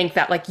to think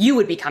that like you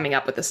would be coming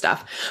up with this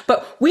stuff.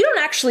 But we don't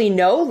actually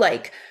know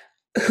like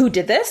who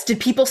did this. Did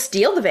people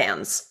steal the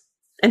vans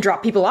and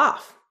drop people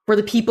off? Were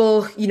the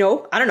people,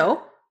 I don't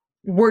know,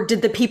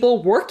 did the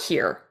people work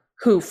here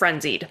who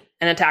frenzied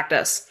and attacked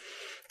us?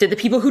 Did the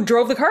people who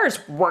drove the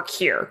cars work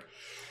here?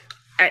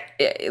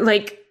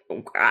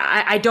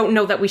 I don't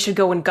know that we should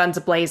go in guns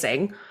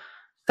a-blazing.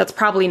 That's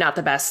probably not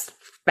the best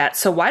bet.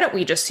 So why don't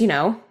we just,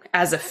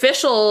 as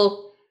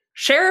official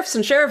sheriffs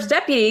and sheriff's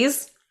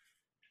deputies,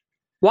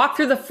 walk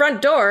through the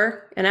front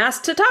door and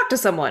ask to talk to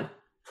someone?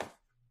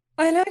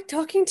 I like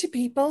talking to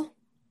people.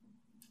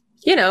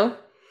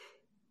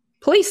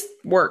 Police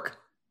work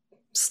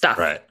stuff.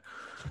 Right.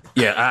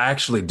 Yeah, I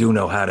actually do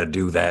know how to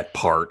do that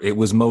part. It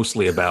was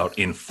mostly about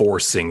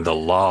enforcing the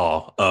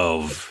law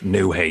of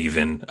New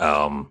Haven.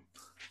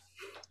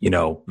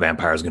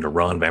 Vampire's going to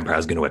run,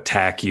 vampire's going to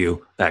attack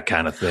you, that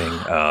kind of thing.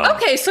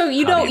 Okay, so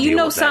you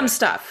know some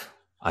stuff.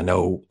 I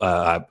know.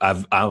 I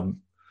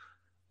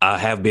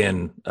have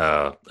been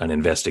an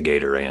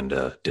investigator and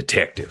a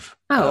detective.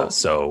 Oh,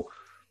 so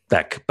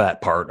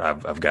that part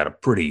I've got a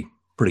pretty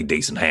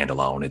decent handle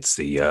on. It's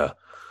the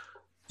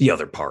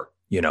other part,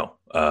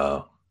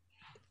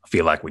 I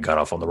feel like we got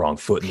off on the wrong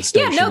foot in the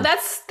station. Yeah, no,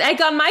 that's egg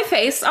on my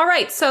face. All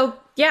right, so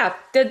yeah,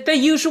 the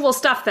usual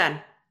stuff then.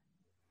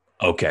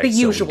 Okay, the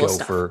usual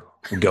stuff.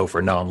 We go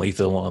for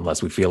non-lethal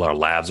unless we feel our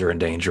lives are in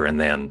danger, and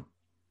then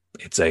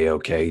it's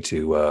A-okay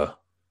to...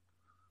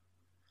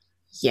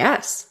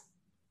 Yes.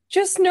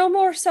 Just no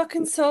more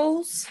sucking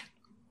souls.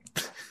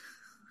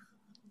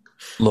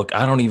 Look,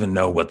 I don't even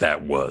know what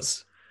that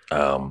was.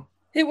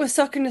 It was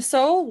sucking a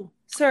soul,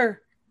 sir.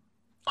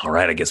 All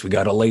right, I guess we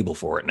got a label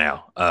for it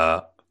now.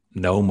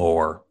 No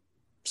more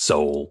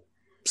soul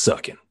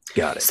sucking.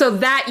 Got it. So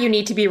that you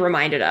need to be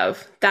reminded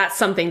of. That's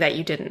something that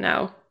you didn't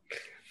know.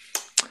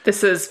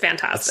 This is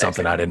fantastic. That's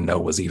something I didn't know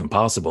was even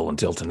possible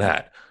until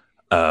tonight.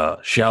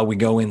 Shall we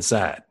go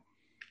inside?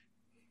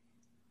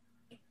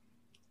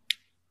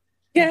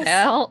 Yes.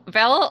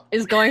 Val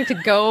is going to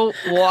go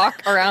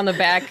walk around the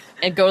back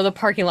and go to the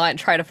parking lot and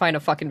try to find a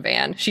fucking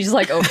van. She's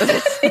like over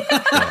this.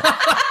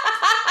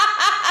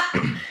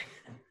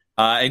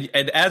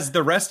 And as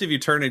the rest of you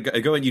turn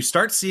and go, and you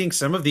start seeing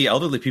some of the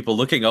elderly people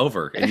looking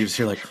over, and you just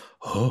hear like,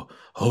 oh,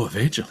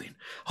 Evangeline.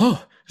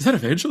 Oh, is that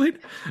Evangeline?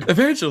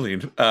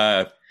 Evangeline.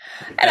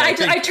 And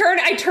I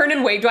turn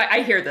and wave.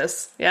 I hear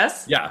this?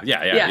 Yes. Yeah.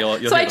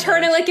 You'll so I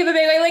turn and like give a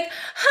big like,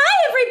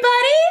 hi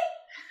everybody,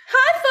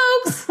 hi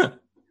folks.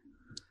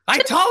 I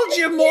told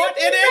you, Mort,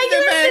 it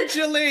is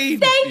Evangeline.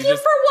 Thank you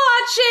for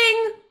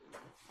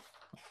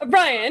watching.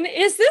 Brian,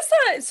 is this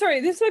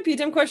this might be a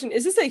dumb question.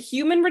 Is this a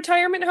human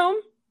retirement home?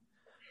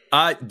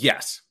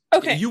 Yes.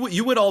 Okay.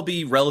 You would all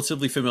be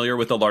relatively familiar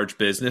with the large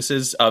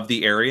businesses of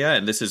the area,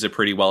 and this is a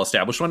pretty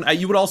well-established one.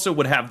 You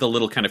would have the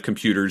little kind of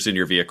computers in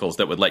your vehicles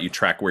that would let you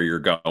track where you're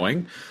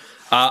going.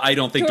 I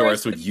don't think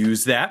Doris would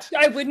use that.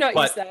 I would not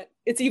use that.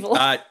 It's evil.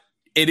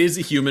 It is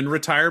a human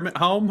retirement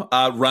home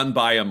run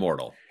by a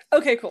mortal.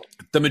 Okay, cool.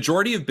 The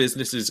majority of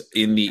businesses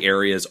in the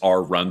areas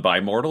are run by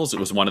mortals. It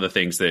was one of the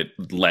things that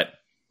let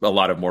a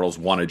lot of mortals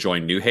want to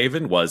join New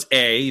Haven was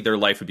A, their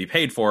life would be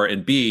paid for,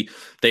 and B,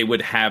 they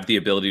would have the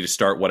ability to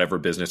start whatever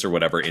business or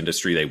whatever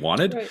industry they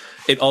wanted. Right.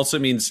 It also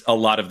means a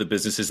lot of the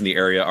businesses in the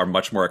area are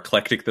much more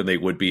eclectic than they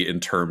would be in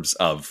terms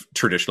of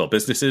traditional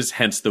businesses,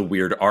 hence the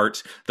weird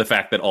art, the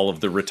fact that all of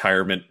the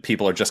retirement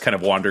people are just kind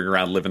of wandering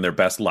around living their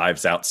best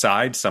lives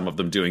outside, some of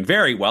them doing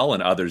very well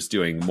and others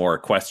doing more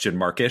question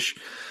markish.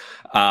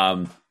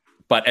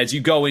 But as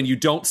you go in, you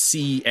don't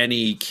see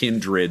any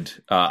kindred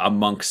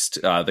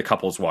amongst the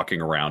couples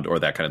walking around or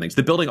that kind of things.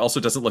 The building also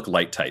doesn't look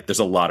light tight. There's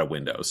a lot of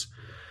windows.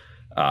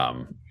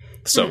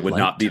 So it would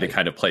not be the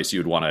kind of place you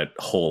would want to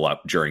hole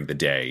up during the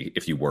day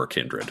if you were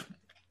kindred.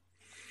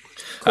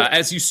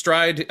 As you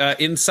stride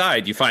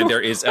inside, you find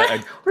there is What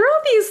are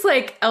all these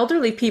like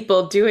elderly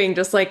people doing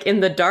just like in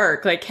the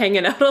dark, like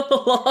hanging out on the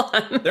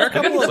lawn? There are a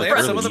couple of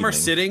lamps. Some of them are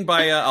sitting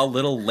by a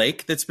little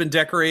lake that's been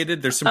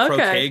decorated. There's some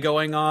croquet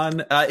going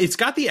on. It's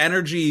got the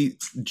energy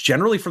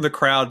generally from the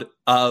crowd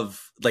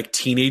of like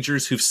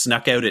teenagers who've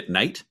snuck out at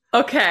night.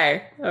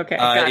 Okay.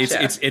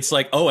 Gotcha. It's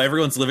like, oh,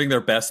 everyone's living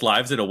their best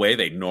lives in a way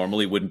they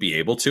normally wouldn't be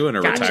able to in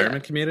a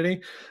retirement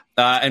community.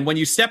 And when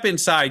you step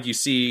inside, you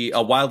see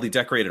a wildly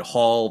decorated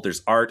hall.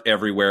 There's art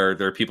everywhere.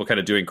 There are people kind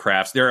of doing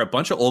crafts. There are a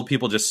bunch of old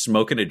people just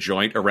smoking a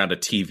joint around a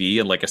TV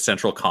in like a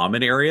central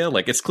common area.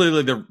 Like it's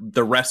clearly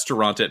the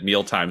restaurant at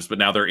mealtimes, but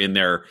now they're in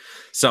there,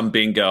 some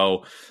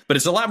bingo. But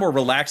it's a lot more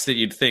relaxed than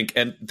you'd think.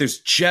 And there's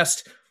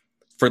just,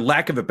 for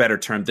lack of a better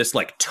term, this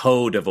like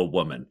toad of a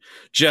woman,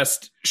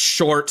 just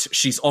short.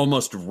 She's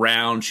almost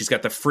round. She's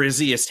got the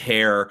frizziest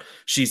hair.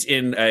 She's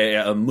in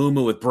a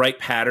muumuu with bright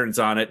patterns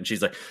on it. And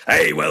she's like,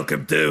 hey,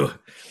 welcome to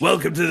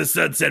the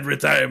Sunset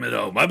Retirement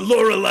Home. I'm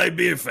Lorelei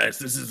Beerfest.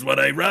 This is what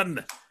I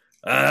run.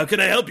 How can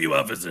I help you,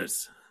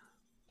 officers?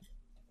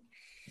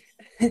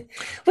 We'd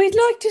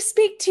like to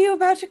speak to you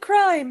about a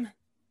crime.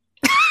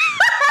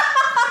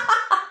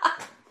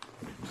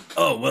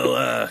 Oh,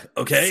 well,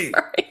 okay.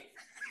 Sorry.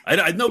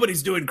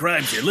 Nobody's doing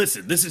crimes here.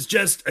 Listen, this is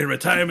just a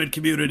retirement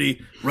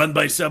community run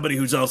by somebody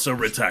who's also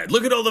retired.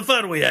 Look at all the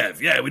fun we have.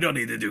 Yeah, we don't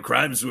need to do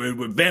crimes.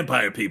 We're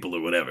vampire people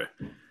or whatever.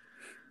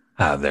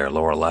 Hi there,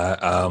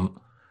 Lorelei.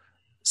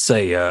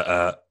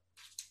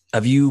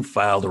 Have you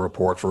filed a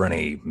report for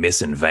any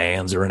missing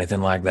vans or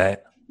anything like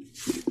that?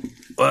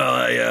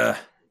 Well,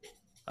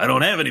 I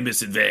don't have any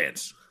missing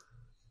vans.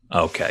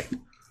 Okay.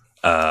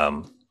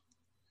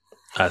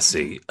 I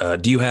see.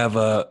 Do you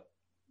have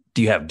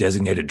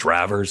designated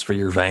drivers for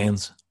your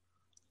vans?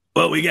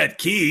 Well, we got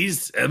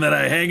keys, and then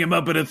I hang them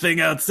up in a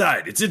thing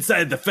outside. It's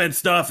inside the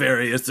fenced-off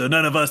area, so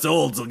none of us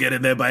olds will get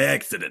in there by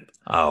accident.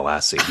 Oh, I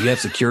see. Do you have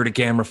security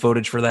camera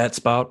footage for that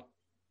spot?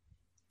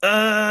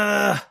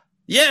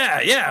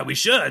 Yeah, we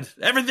should.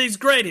 Everything's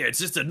great here. It's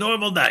just a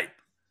normal night.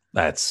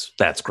 That's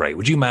great.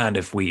 Would you mind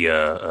if we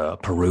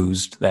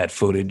perused that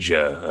footage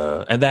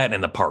and that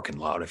in the parking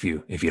lot, if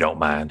you don't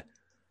mind?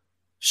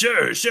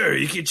 Sure.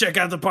 You can check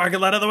out the parking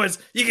lot. Otherwise,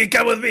 you can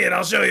come with me and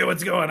I'll show you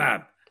what's going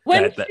on.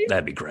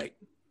 That'd be great.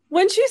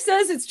 When she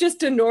says it's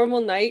just a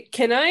normal night,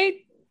 can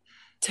I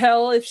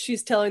tell if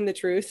she's telling the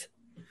truth?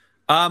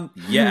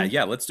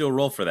 Yeah. Let's do a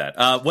roll for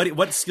that.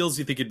 What skills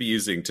do you think you'd be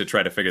using to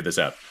try to figure this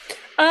out?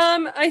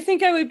 I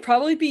think I would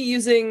probably be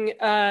using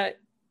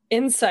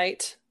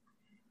insight.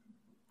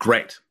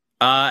 Great.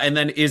 And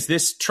then is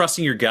this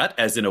trusting your gut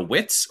as in a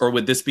wits, or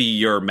would this be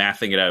your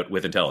mathing it out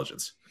with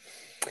intelligence?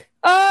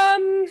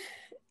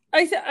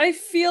 I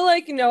feel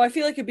like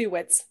it'd be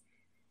wits.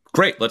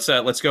 Great. Let's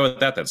go with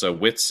that then. So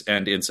wits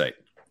and insight.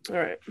 All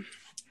right.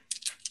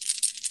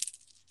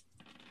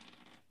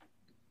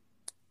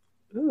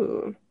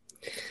 Ooh.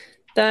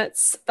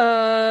 That's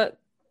 4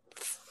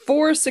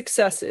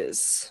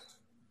 successes.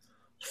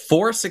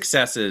 4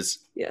 successes.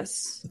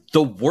 Yes.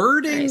 The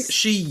wording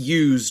she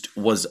used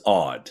was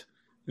odd.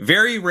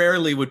 Very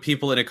rarely would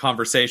people in a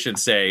conversation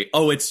say,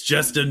 oh, it's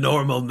just a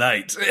normal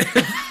night.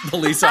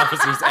 Police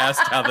officers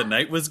asked how the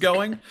night was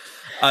going.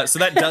 So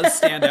that does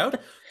stand out.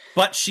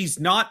 But she's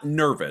not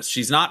nervous.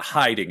 She's not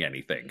hiding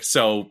anything.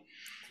 So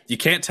you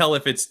can't tell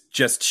if it's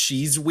just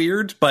she's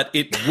weird, but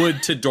it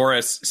would to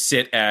Doris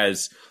sit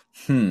as,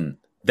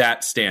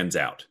 that stands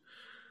out.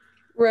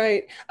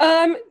 Right.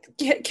 Can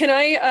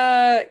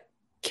I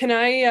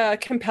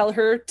compel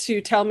her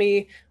to tell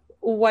me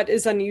what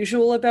is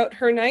unusual about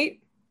her night?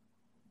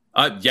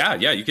 Yeah,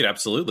 you could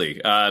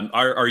absolutely.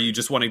 Are you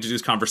just wanting to do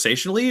this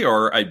conversationally,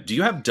 or do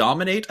you have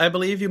dominate? I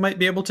believe you might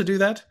be able to do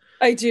that.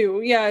 I do.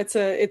 Yeah, it's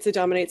a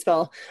dominate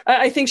spell.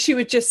 I think she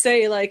would just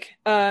say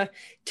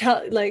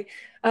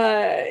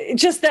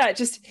just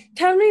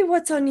tell me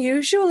what's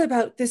unusual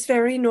about this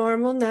very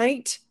normal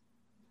night.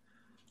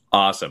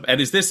 Awesome. And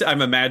is this,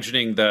 I'm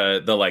imagining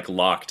the like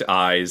locked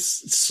eyes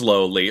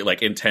slowly,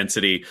 like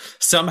intensity,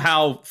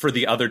 somehow for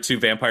the other 2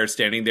 vampires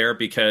standing there,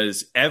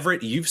 because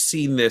Everett, you've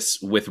seen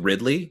this with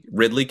Ridley.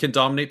 Ridley can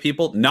dominate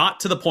people, not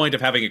to the point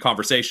of having a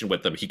conversation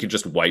with them. He can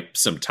just wipe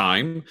some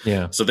time.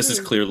 Yeah. So this is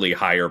clearly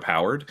higher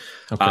powered.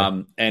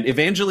 Okay. And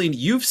Evangeline,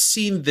 you've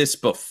seen this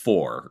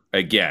before.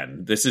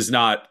 Again, this is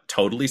not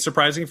totally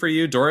surprising for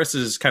you. Doris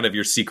is kind of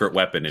your secret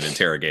weapon in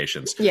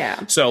interrogations.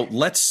 Yeah. So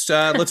let's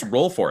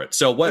roll for it.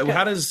 So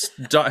how does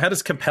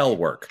compel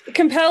work?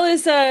 Compel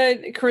is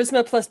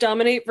charisma plus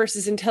dominate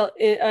versus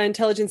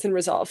intelligence and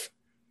resolve.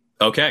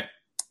 Okay.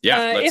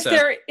 Yeah.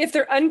 If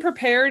they're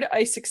unprepared,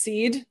 I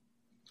succeed.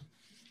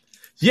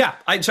 Yeah,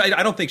 I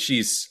don't think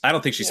she's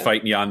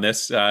fighting you on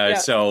this.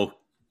 So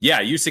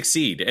yeah, you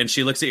succeed. And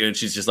she looks at you and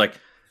she's just like,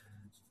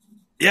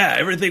 yeah,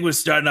 everything was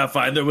starting out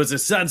fine. There was a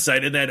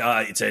sunset, and then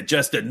it said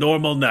just a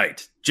normal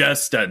night.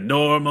 Just a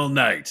normal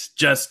night.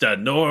 Just a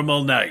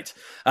normal night.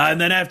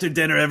 And then after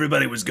dinner,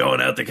 everybody was going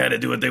out to kind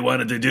of do what they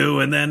wanted to do.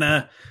 And then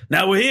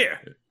now we're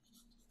here.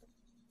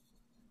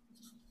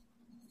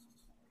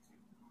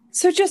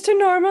 So just a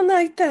normal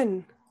night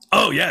then?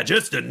 Oh yeah,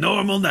 just a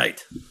normal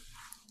night.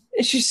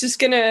 She's just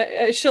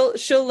gonna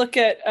she'll look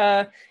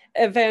at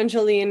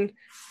Evangeline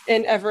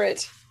and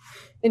Everett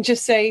and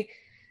just say,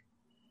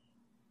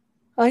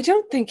 I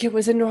don't think it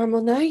was a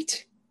normal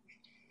night.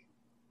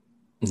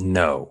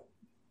 No.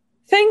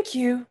 Thank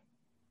you.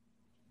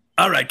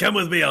 All right, come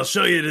with me. I'll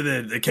show you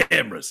to the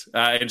cameras.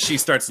 And she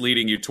starts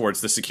leading you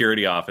towards the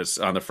security office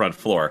on the front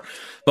floor.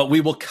 But we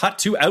will cut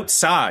to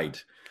outside,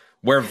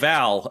 where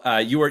Val,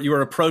 you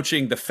are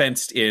approaching the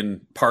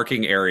fenced-in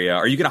parking area.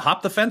 Are you going to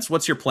hop the fence?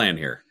 What's your plan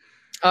here?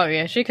 Oh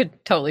yeah, she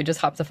could totally just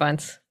hop the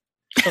fence.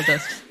 She'll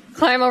just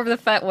climb over the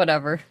fence,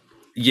 whatever.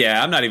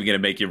 Yeah, I'm not even going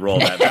to make you roll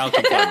that. Val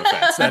can climb a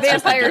fence.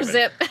 That's Vampire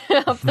zip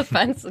up the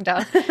fence and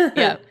down.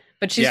 Yeah,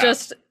 but she's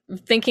just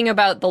thinking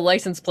about the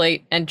license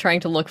plate and trying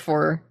to look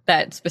for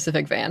that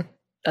specific van.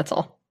 That's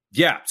all.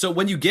 Yeah. So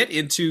when you get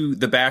into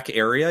the back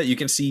area, you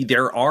can see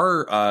there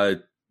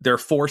are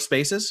 4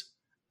 spaces,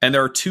 and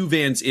there are 2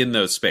 vans in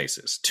those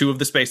spaces. 2 of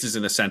the spaces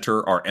in the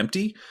center are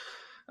empty.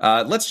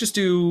 Let's just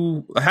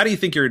do. How do you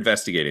think you're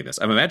investigating this?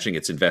 I'm imagining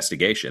it's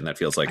investigation. That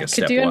feels like a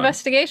step 1. Could do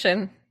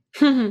investigation.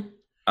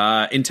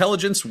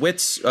 Intelligence,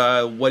 wits.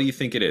 What do you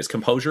think it is?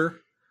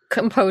 Composure.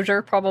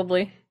 Composure,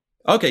 probably.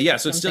 Okay, yeah,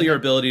 so it's still your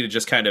ability to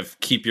just kind of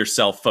keep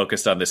yourself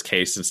focused on this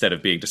case instead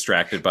of being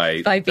distracted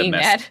by being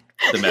mad.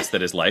 The mess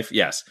that is life.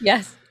 Yes.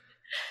 Yes.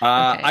 Okay.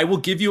 I will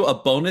give you a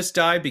bonus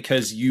die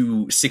because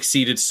you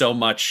succeeded so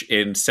much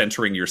in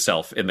centering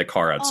yourself in the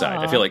car outside.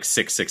 I feel like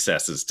 6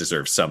 successes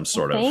deserve some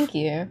sort of... Thank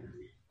you.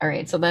 All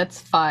right, so that's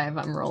 5.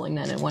 I'm rolling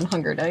that in 1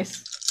 hunger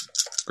dice.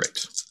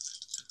 Great.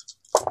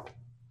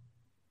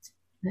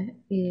 That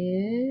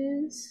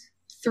is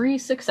 3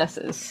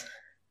 successes.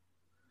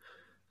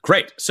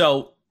 Great.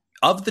 So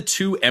of the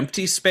 2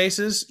 empty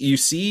spaces, you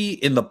see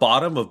in the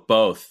bottom of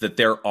both that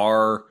there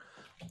are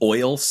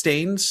oil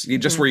stains,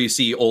 just where you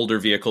see older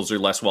vehicles or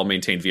less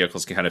well-maintained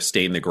vehicles can kind of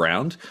stain the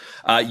ground.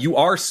 You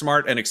are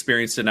smart and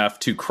experienced enough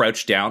to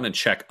crouch down and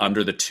check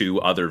under the 2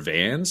 other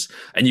vans,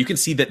 and you can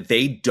see that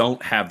they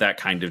don't have that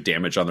kind of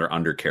damage on their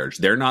undercarriage.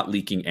 They're not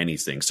leaking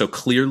anything. So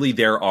clearly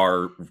there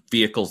are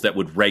vehicles that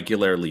would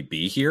regularly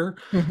be here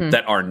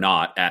that are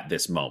not at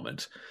this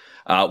moment.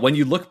 When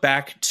you look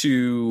back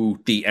to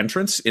the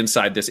entrance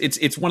inside this,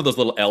 it's one of those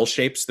little L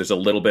shapes. There's a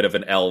little bit of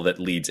an L that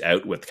leads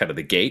out with kind of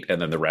the gate, and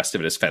then the rest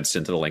of it is fenced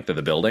into the length of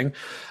the building.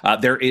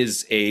 There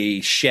is a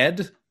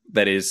shed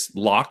that is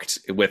locked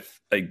with,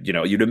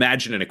 you'd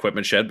imagine an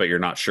equipment shed, but you're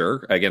not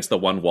sure, against the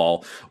one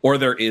wall. Or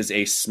there is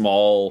a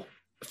small,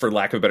 for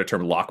lack of a better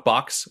term,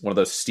 lockbox, one of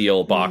those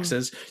steel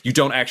boxes. You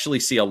don't actually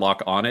see a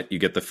lock on it. You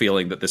get the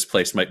feeling that this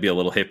place might be a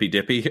little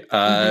hippy-dippy.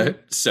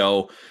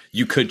 So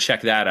you could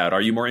check that out.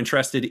 Are you more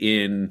interested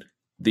in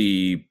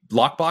the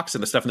lockbox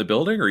and the stuff in the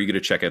building, or are you going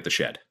to check out the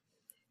shed?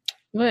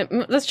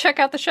 Let's check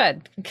out the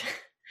shed.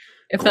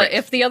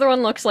 If the other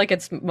one looks like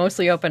it's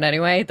mostly open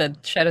anyway, the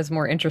shed is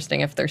more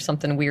interesting if there's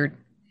something weird.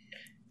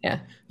 Yeah.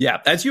 Yeah.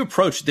 As you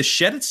approach, the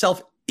shed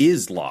itself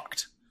is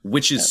locked,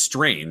 which is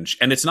strange.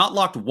 And it's not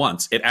locked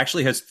once. It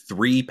actually has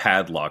 3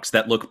 padlocks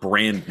that look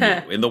brand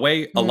new. In the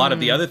way a lot of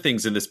the other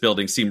things in this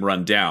building seem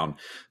run down,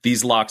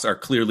 these locks are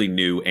clearly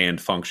new and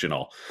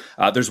functional.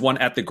 There's one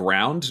at the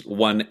ground,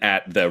 one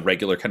at the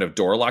regular kind of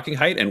door locking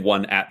height, and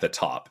one at the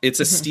top. It's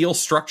a steel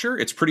structure.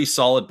 It's pretty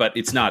solid, but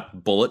it's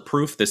not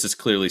bulletproof. This is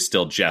clearly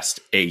still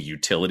just a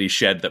utility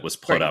shed that was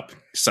put up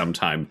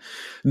sometime.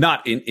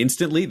 Not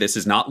instantly. This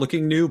is not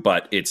looking new,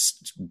 but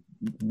it's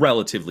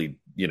relatively,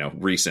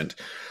 recent.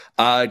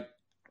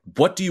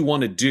 What do you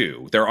want to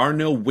do? There are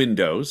no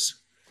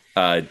windows.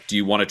 Do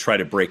you want to try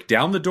to break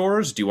down the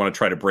doors? Do you want to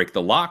try to break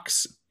the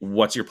locks?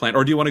 What's your plan?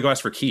 Or do you want to go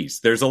ask for keys?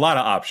 There's a lot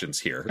of options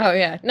here. Oh,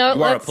 yeah. No,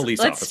 you are a police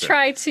officer. Let's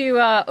try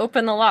to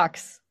open the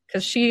locks,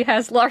 because she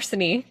has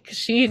larceny, because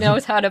she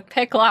knows how to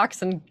pick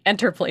locks and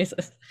enter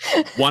places.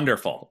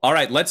 Wonderful. All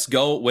right, let's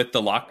go with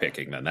the lock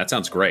picking then. That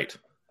sounds great.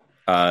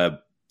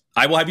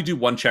 I will have you do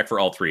 1 check for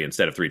all 3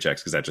 instead of 3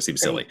 checks, because that just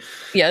seems silly.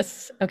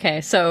 Yes. Okay.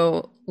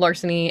 So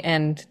larceny,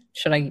 and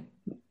should I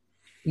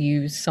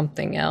use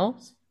something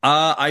else?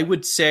 I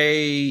would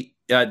say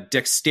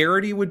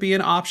dexterity would be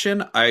an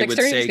option.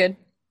 Dexterity is good.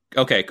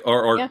 Okay.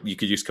 Or you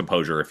could use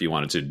composure if you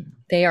wanted to.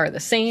 They are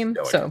the same.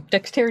 So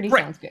dexterity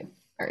sounds good.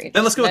 All right.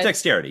 Then let's go with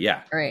dexterity.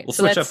 Yeah. All right. We'll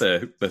switch up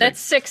the That's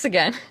 6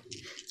 again.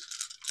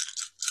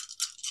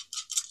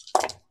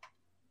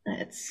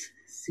 Let's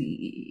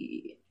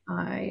see.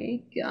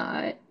 I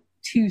got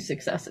 2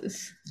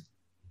 successes.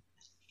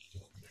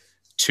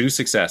 2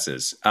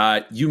 successes.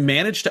 You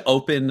managed to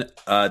open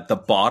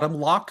the bottom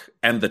lock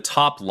and the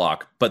top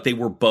lock, but they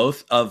were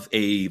both of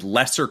a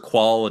lesser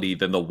quality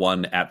than the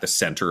one at the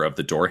center of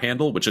the door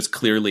handle, which is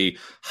clearly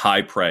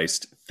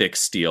high-priced, thick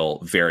steel,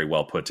 very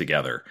well put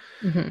together.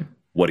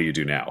 What do you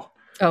do now?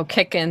 Oh,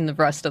 kick in the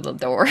rest of the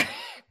door.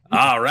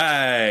 All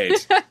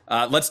right.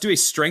 Let's do a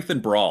strength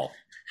and brawl.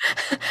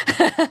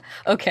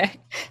 Okay.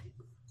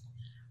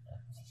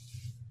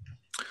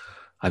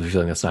 I have a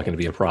feeling that's not going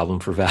to be a problem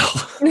for Val.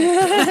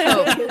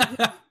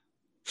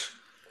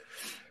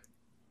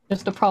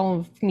 Just a problem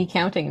of me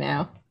counting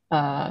now.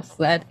 So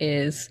that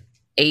is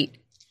 8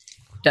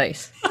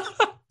 dice.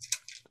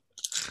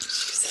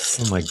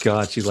 Oh my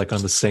god, she's like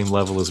on the same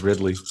level as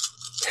Ridley.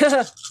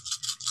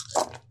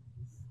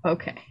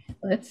 Okay,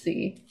 let's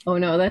see. Oh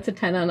no, that's a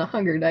 10 on a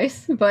hunger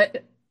dice,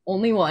 but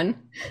only one.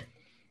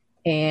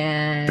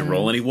 And Didn't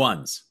roll any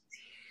ones.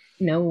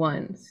 No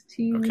ones.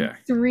 2, Okay.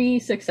 3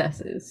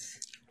 successes.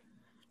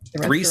 The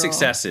rest 3 are all-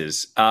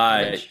 successes.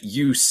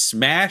 You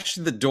smash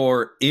the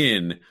door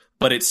in,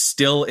 but it's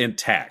still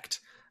intact.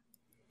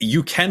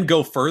 You can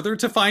go further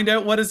to find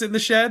out what is in the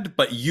shed,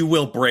 but you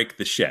will break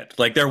the shed.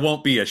 Like, there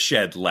won't be a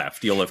shed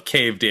left. You'll have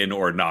caved in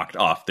or knocked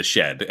off the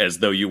shed as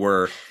though you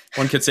were,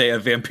 one could say, a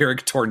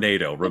vampiric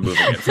tornado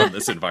removing it from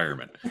this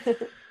environment.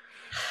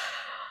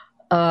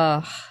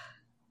 I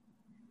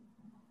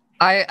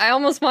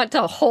almost want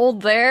to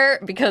hold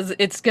there because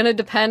it's going to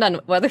depend on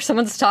whether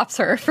someone stops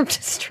her from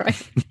destroying.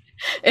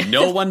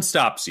 No one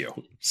stops you.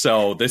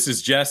 So this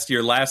is just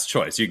your last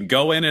choice. You can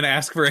go in and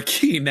ask for a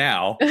key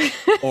now,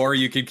 or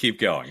you can keep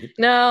going.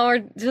 No, or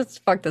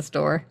just fuck this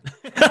door.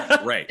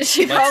 Great.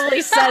 She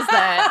probably says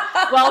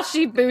that while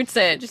she boots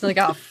it. She's like,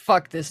 oh,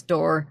 fuck this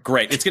door.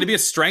 Great. It's going to be a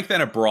strength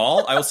and a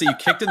brawl. I will say you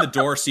kicked in the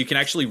door so you can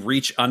actually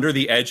reach under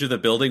the edge of the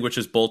building, which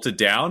is bolted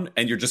down,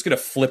 and you're just going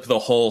to flip the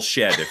whole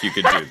shed if you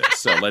could do this.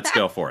 So let's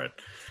go for it.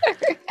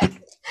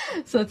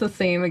 So it's the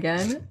same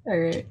again? All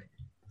right.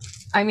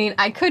 I mean,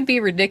 I could be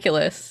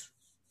ridiculous,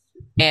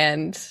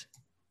 and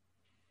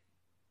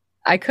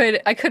I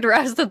could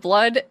rouse the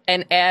blood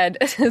and add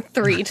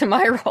 3 to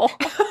my roll.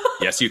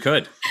 Yes, you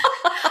could.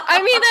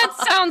 I mean,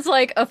 that sounds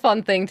like a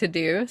fun thing to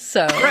do.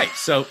 So Right.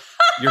 So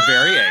you're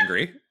very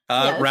angry.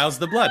 Yes. Rouse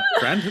the blood,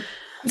 friend.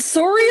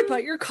 Sorry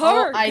about your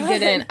car. Oh, I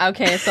didn't.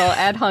 Okay, so I'll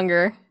add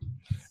hunger.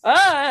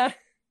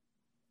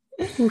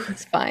 Ooh,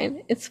 it's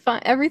fine. It's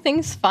fine.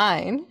 Everything's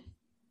fine.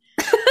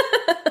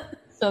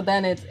 So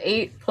then it's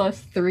 8 plus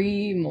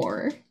 3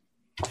 more.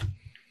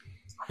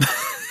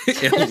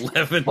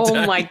 11 Oh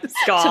times. my To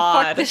fuck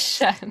god. the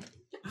shed.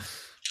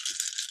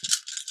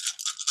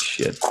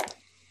 Shit.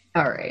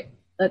 All right.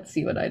 Let's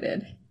see what I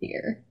did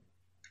here.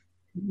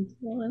 These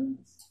ones.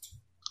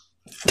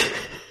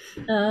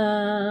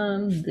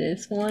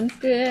 This one's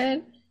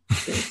good.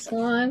 This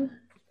one.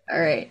 All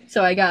right.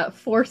 So I got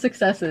 4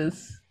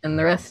 successes, and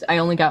the rest I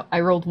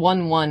rolled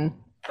 1,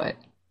 but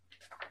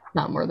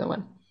not more than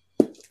 1.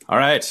 All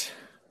right.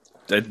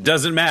 It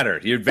doesn't matter.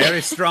 You're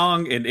very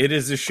strong, and it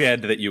is a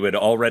shed that you had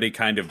already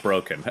kind of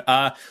broken.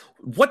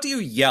 What do you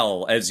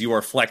yell as you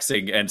are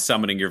flexing and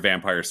summoning your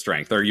vampire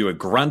strength? Are you a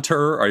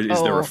grunter? Or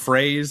is there a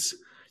phrase?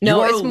 No,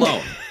 you are it's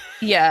alone.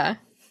 Yeah.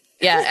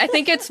 I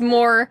think it's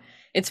more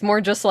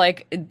just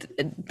like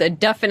the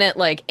definite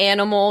like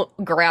animal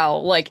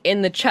growl, like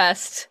in the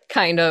chest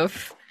kind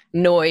of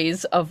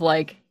noise of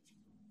like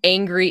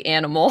angry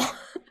animal.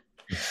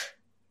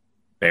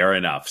 Fair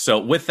enough. So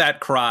with that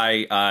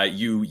cry,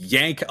 you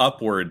yank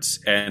upwards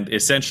and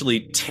essentially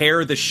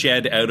tear the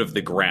shed out of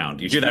the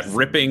ground. You hear that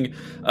ripping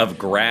of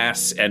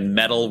grass and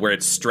metal where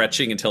it's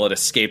stretching until it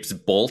escapes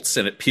bolts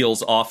and it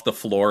peels off the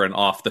floor and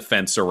off the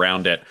fence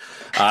around it.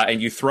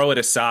 And you throw it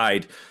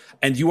aside,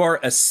 and you are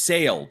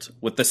assailed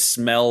with the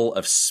smell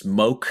of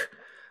smoke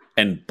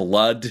and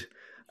blood.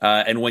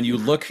 And when you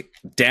look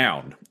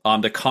down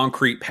on the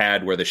concrete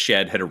pad where the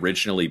shed had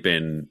originally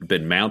been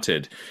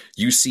mounted,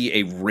 you see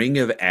a ring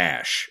of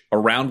ash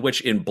around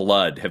which in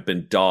blood have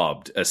been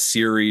daubed a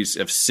series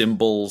of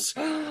symbols.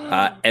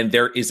 And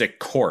there is a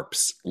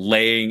corpse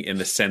laying in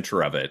the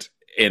center of it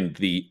in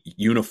the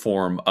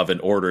uniform of an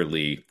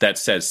orderly that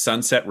says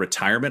Sunset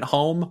Retirement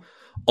Home,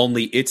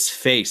 only its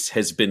face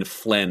has been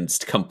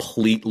flensed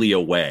completely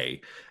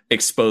away,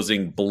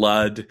 exposing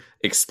blood,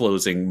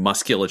 exposing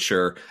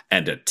musculature,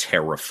 and a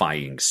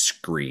terrifying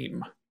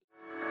scream.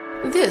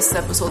 This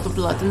episode of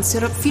Blood and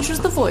Syrup features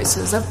the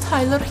voices of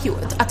Tyler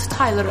Hewitt at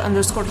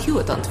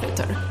Tyler_Hewitt on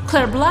Twitter,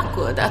 Claire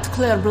Blackwood at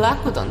Claire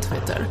Blackwood on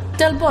Twitter,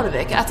 Del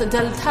Borvik at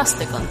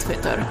Deltastic on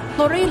Twitter,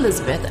 Laurie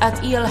Elizabeth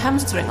at E.L.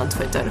 Hamstring on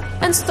Twitter,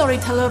 and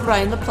storyteller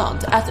Ryan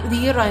LaPlante at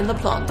The Ryan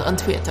LaPlante on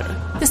Twitter.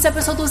 This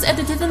episode was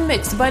edited and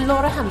mixed by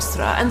Laura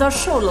Hamstra, and our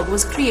show log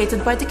was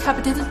created by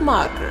Decapitated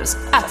Markers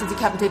at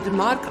Decapitated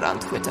Marker on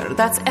Twitter.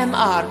 That's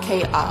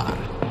MRKR.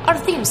 Our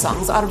theme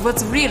songs are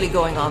What's Really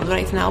Going On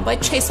Right Now by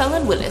Chase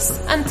Allen Willis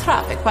and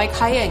Traffic by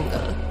Kai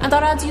Engel. And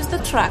our ads use the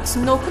tracks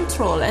No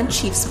Control and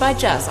Chiefs by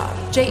Jazzar,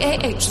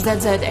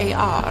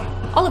 JAHZZAR.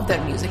 All of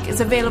their music is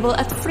available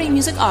at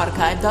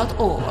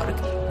freemusicarchive.org.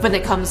 When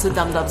it comes to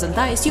Dum Dums and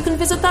Dice, you can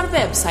visit our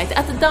website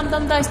at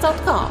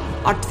dumdumdice.com,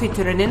 our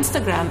Twitter and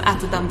Instagram at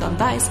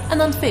dumdumdice,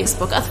 and on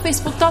Facebook at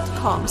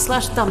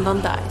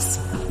facebook.com/dumdumdice.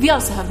 We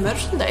also have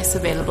merchandise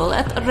available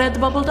at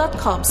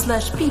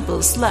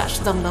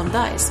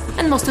redbubble.com/people/dumdumdice.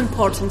 And most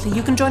importantly,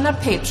 you can join our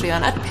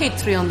Patreon at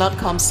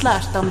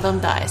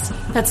patreon.com/dumdumdice.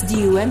 That's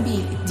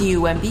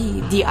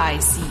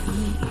DUMBDICE.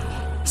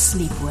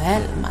 Sleep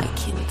well, my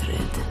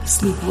kindred.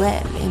 Sleep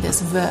well in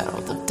this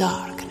world of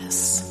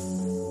darkness.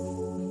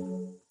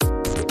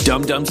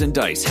 Dum Dums and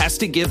Dice has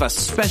to give a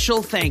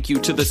special thank you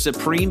to the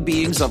supreme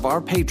beings of our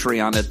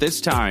Patreon at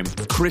this time.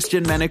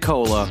 Christian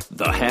Menicola,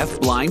 the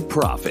Half-Blind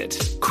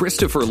Prophet.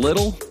 Christopher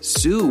Little,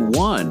 Sue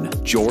One,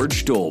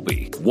 George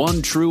Dolby.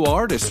 One True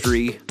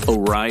Artistry,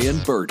 Orion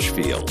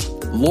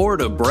Birchfield. Lord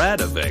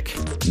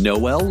Abradovic,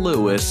 Noel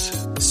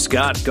Lewis,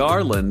 Scott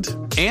Garland,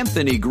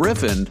 Anthony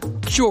Griffin,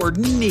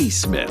 Jordan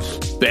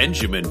Neesmith,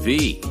 Benjamin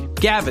V,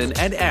 Gavin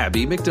and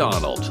Abby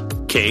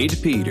McDonald, Cade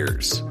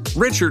Peters,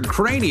 Richard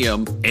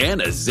Cranium,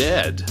 Anna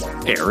Zed,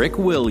 Eric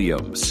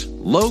Williams,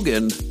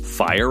 Logan,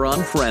 Fire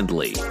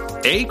Unfriendly,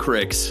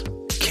 Acrix,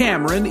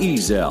 Cameron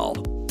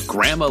Ezel,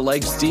 Grandma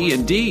Likes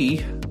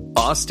D&D,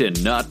 Austin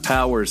Nut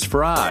Powers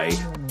Fry,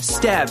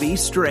 Stabby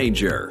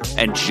Stranger,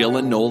 and Jill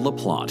and Noel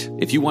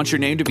LaPlante. If you want your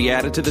name to be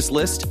added to this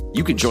list,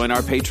 you can join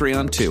our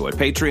Patreon too at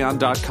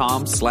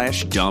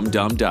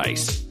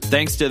patreon.com/dumdumdice.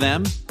 Thanks to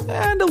them,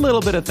 and a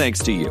little bit of thanks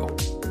to you.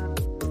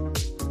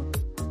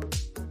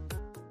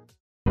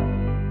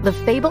 The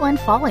Fable and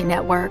Folly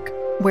Network,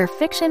 where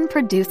fiction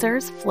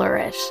producers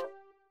flourish.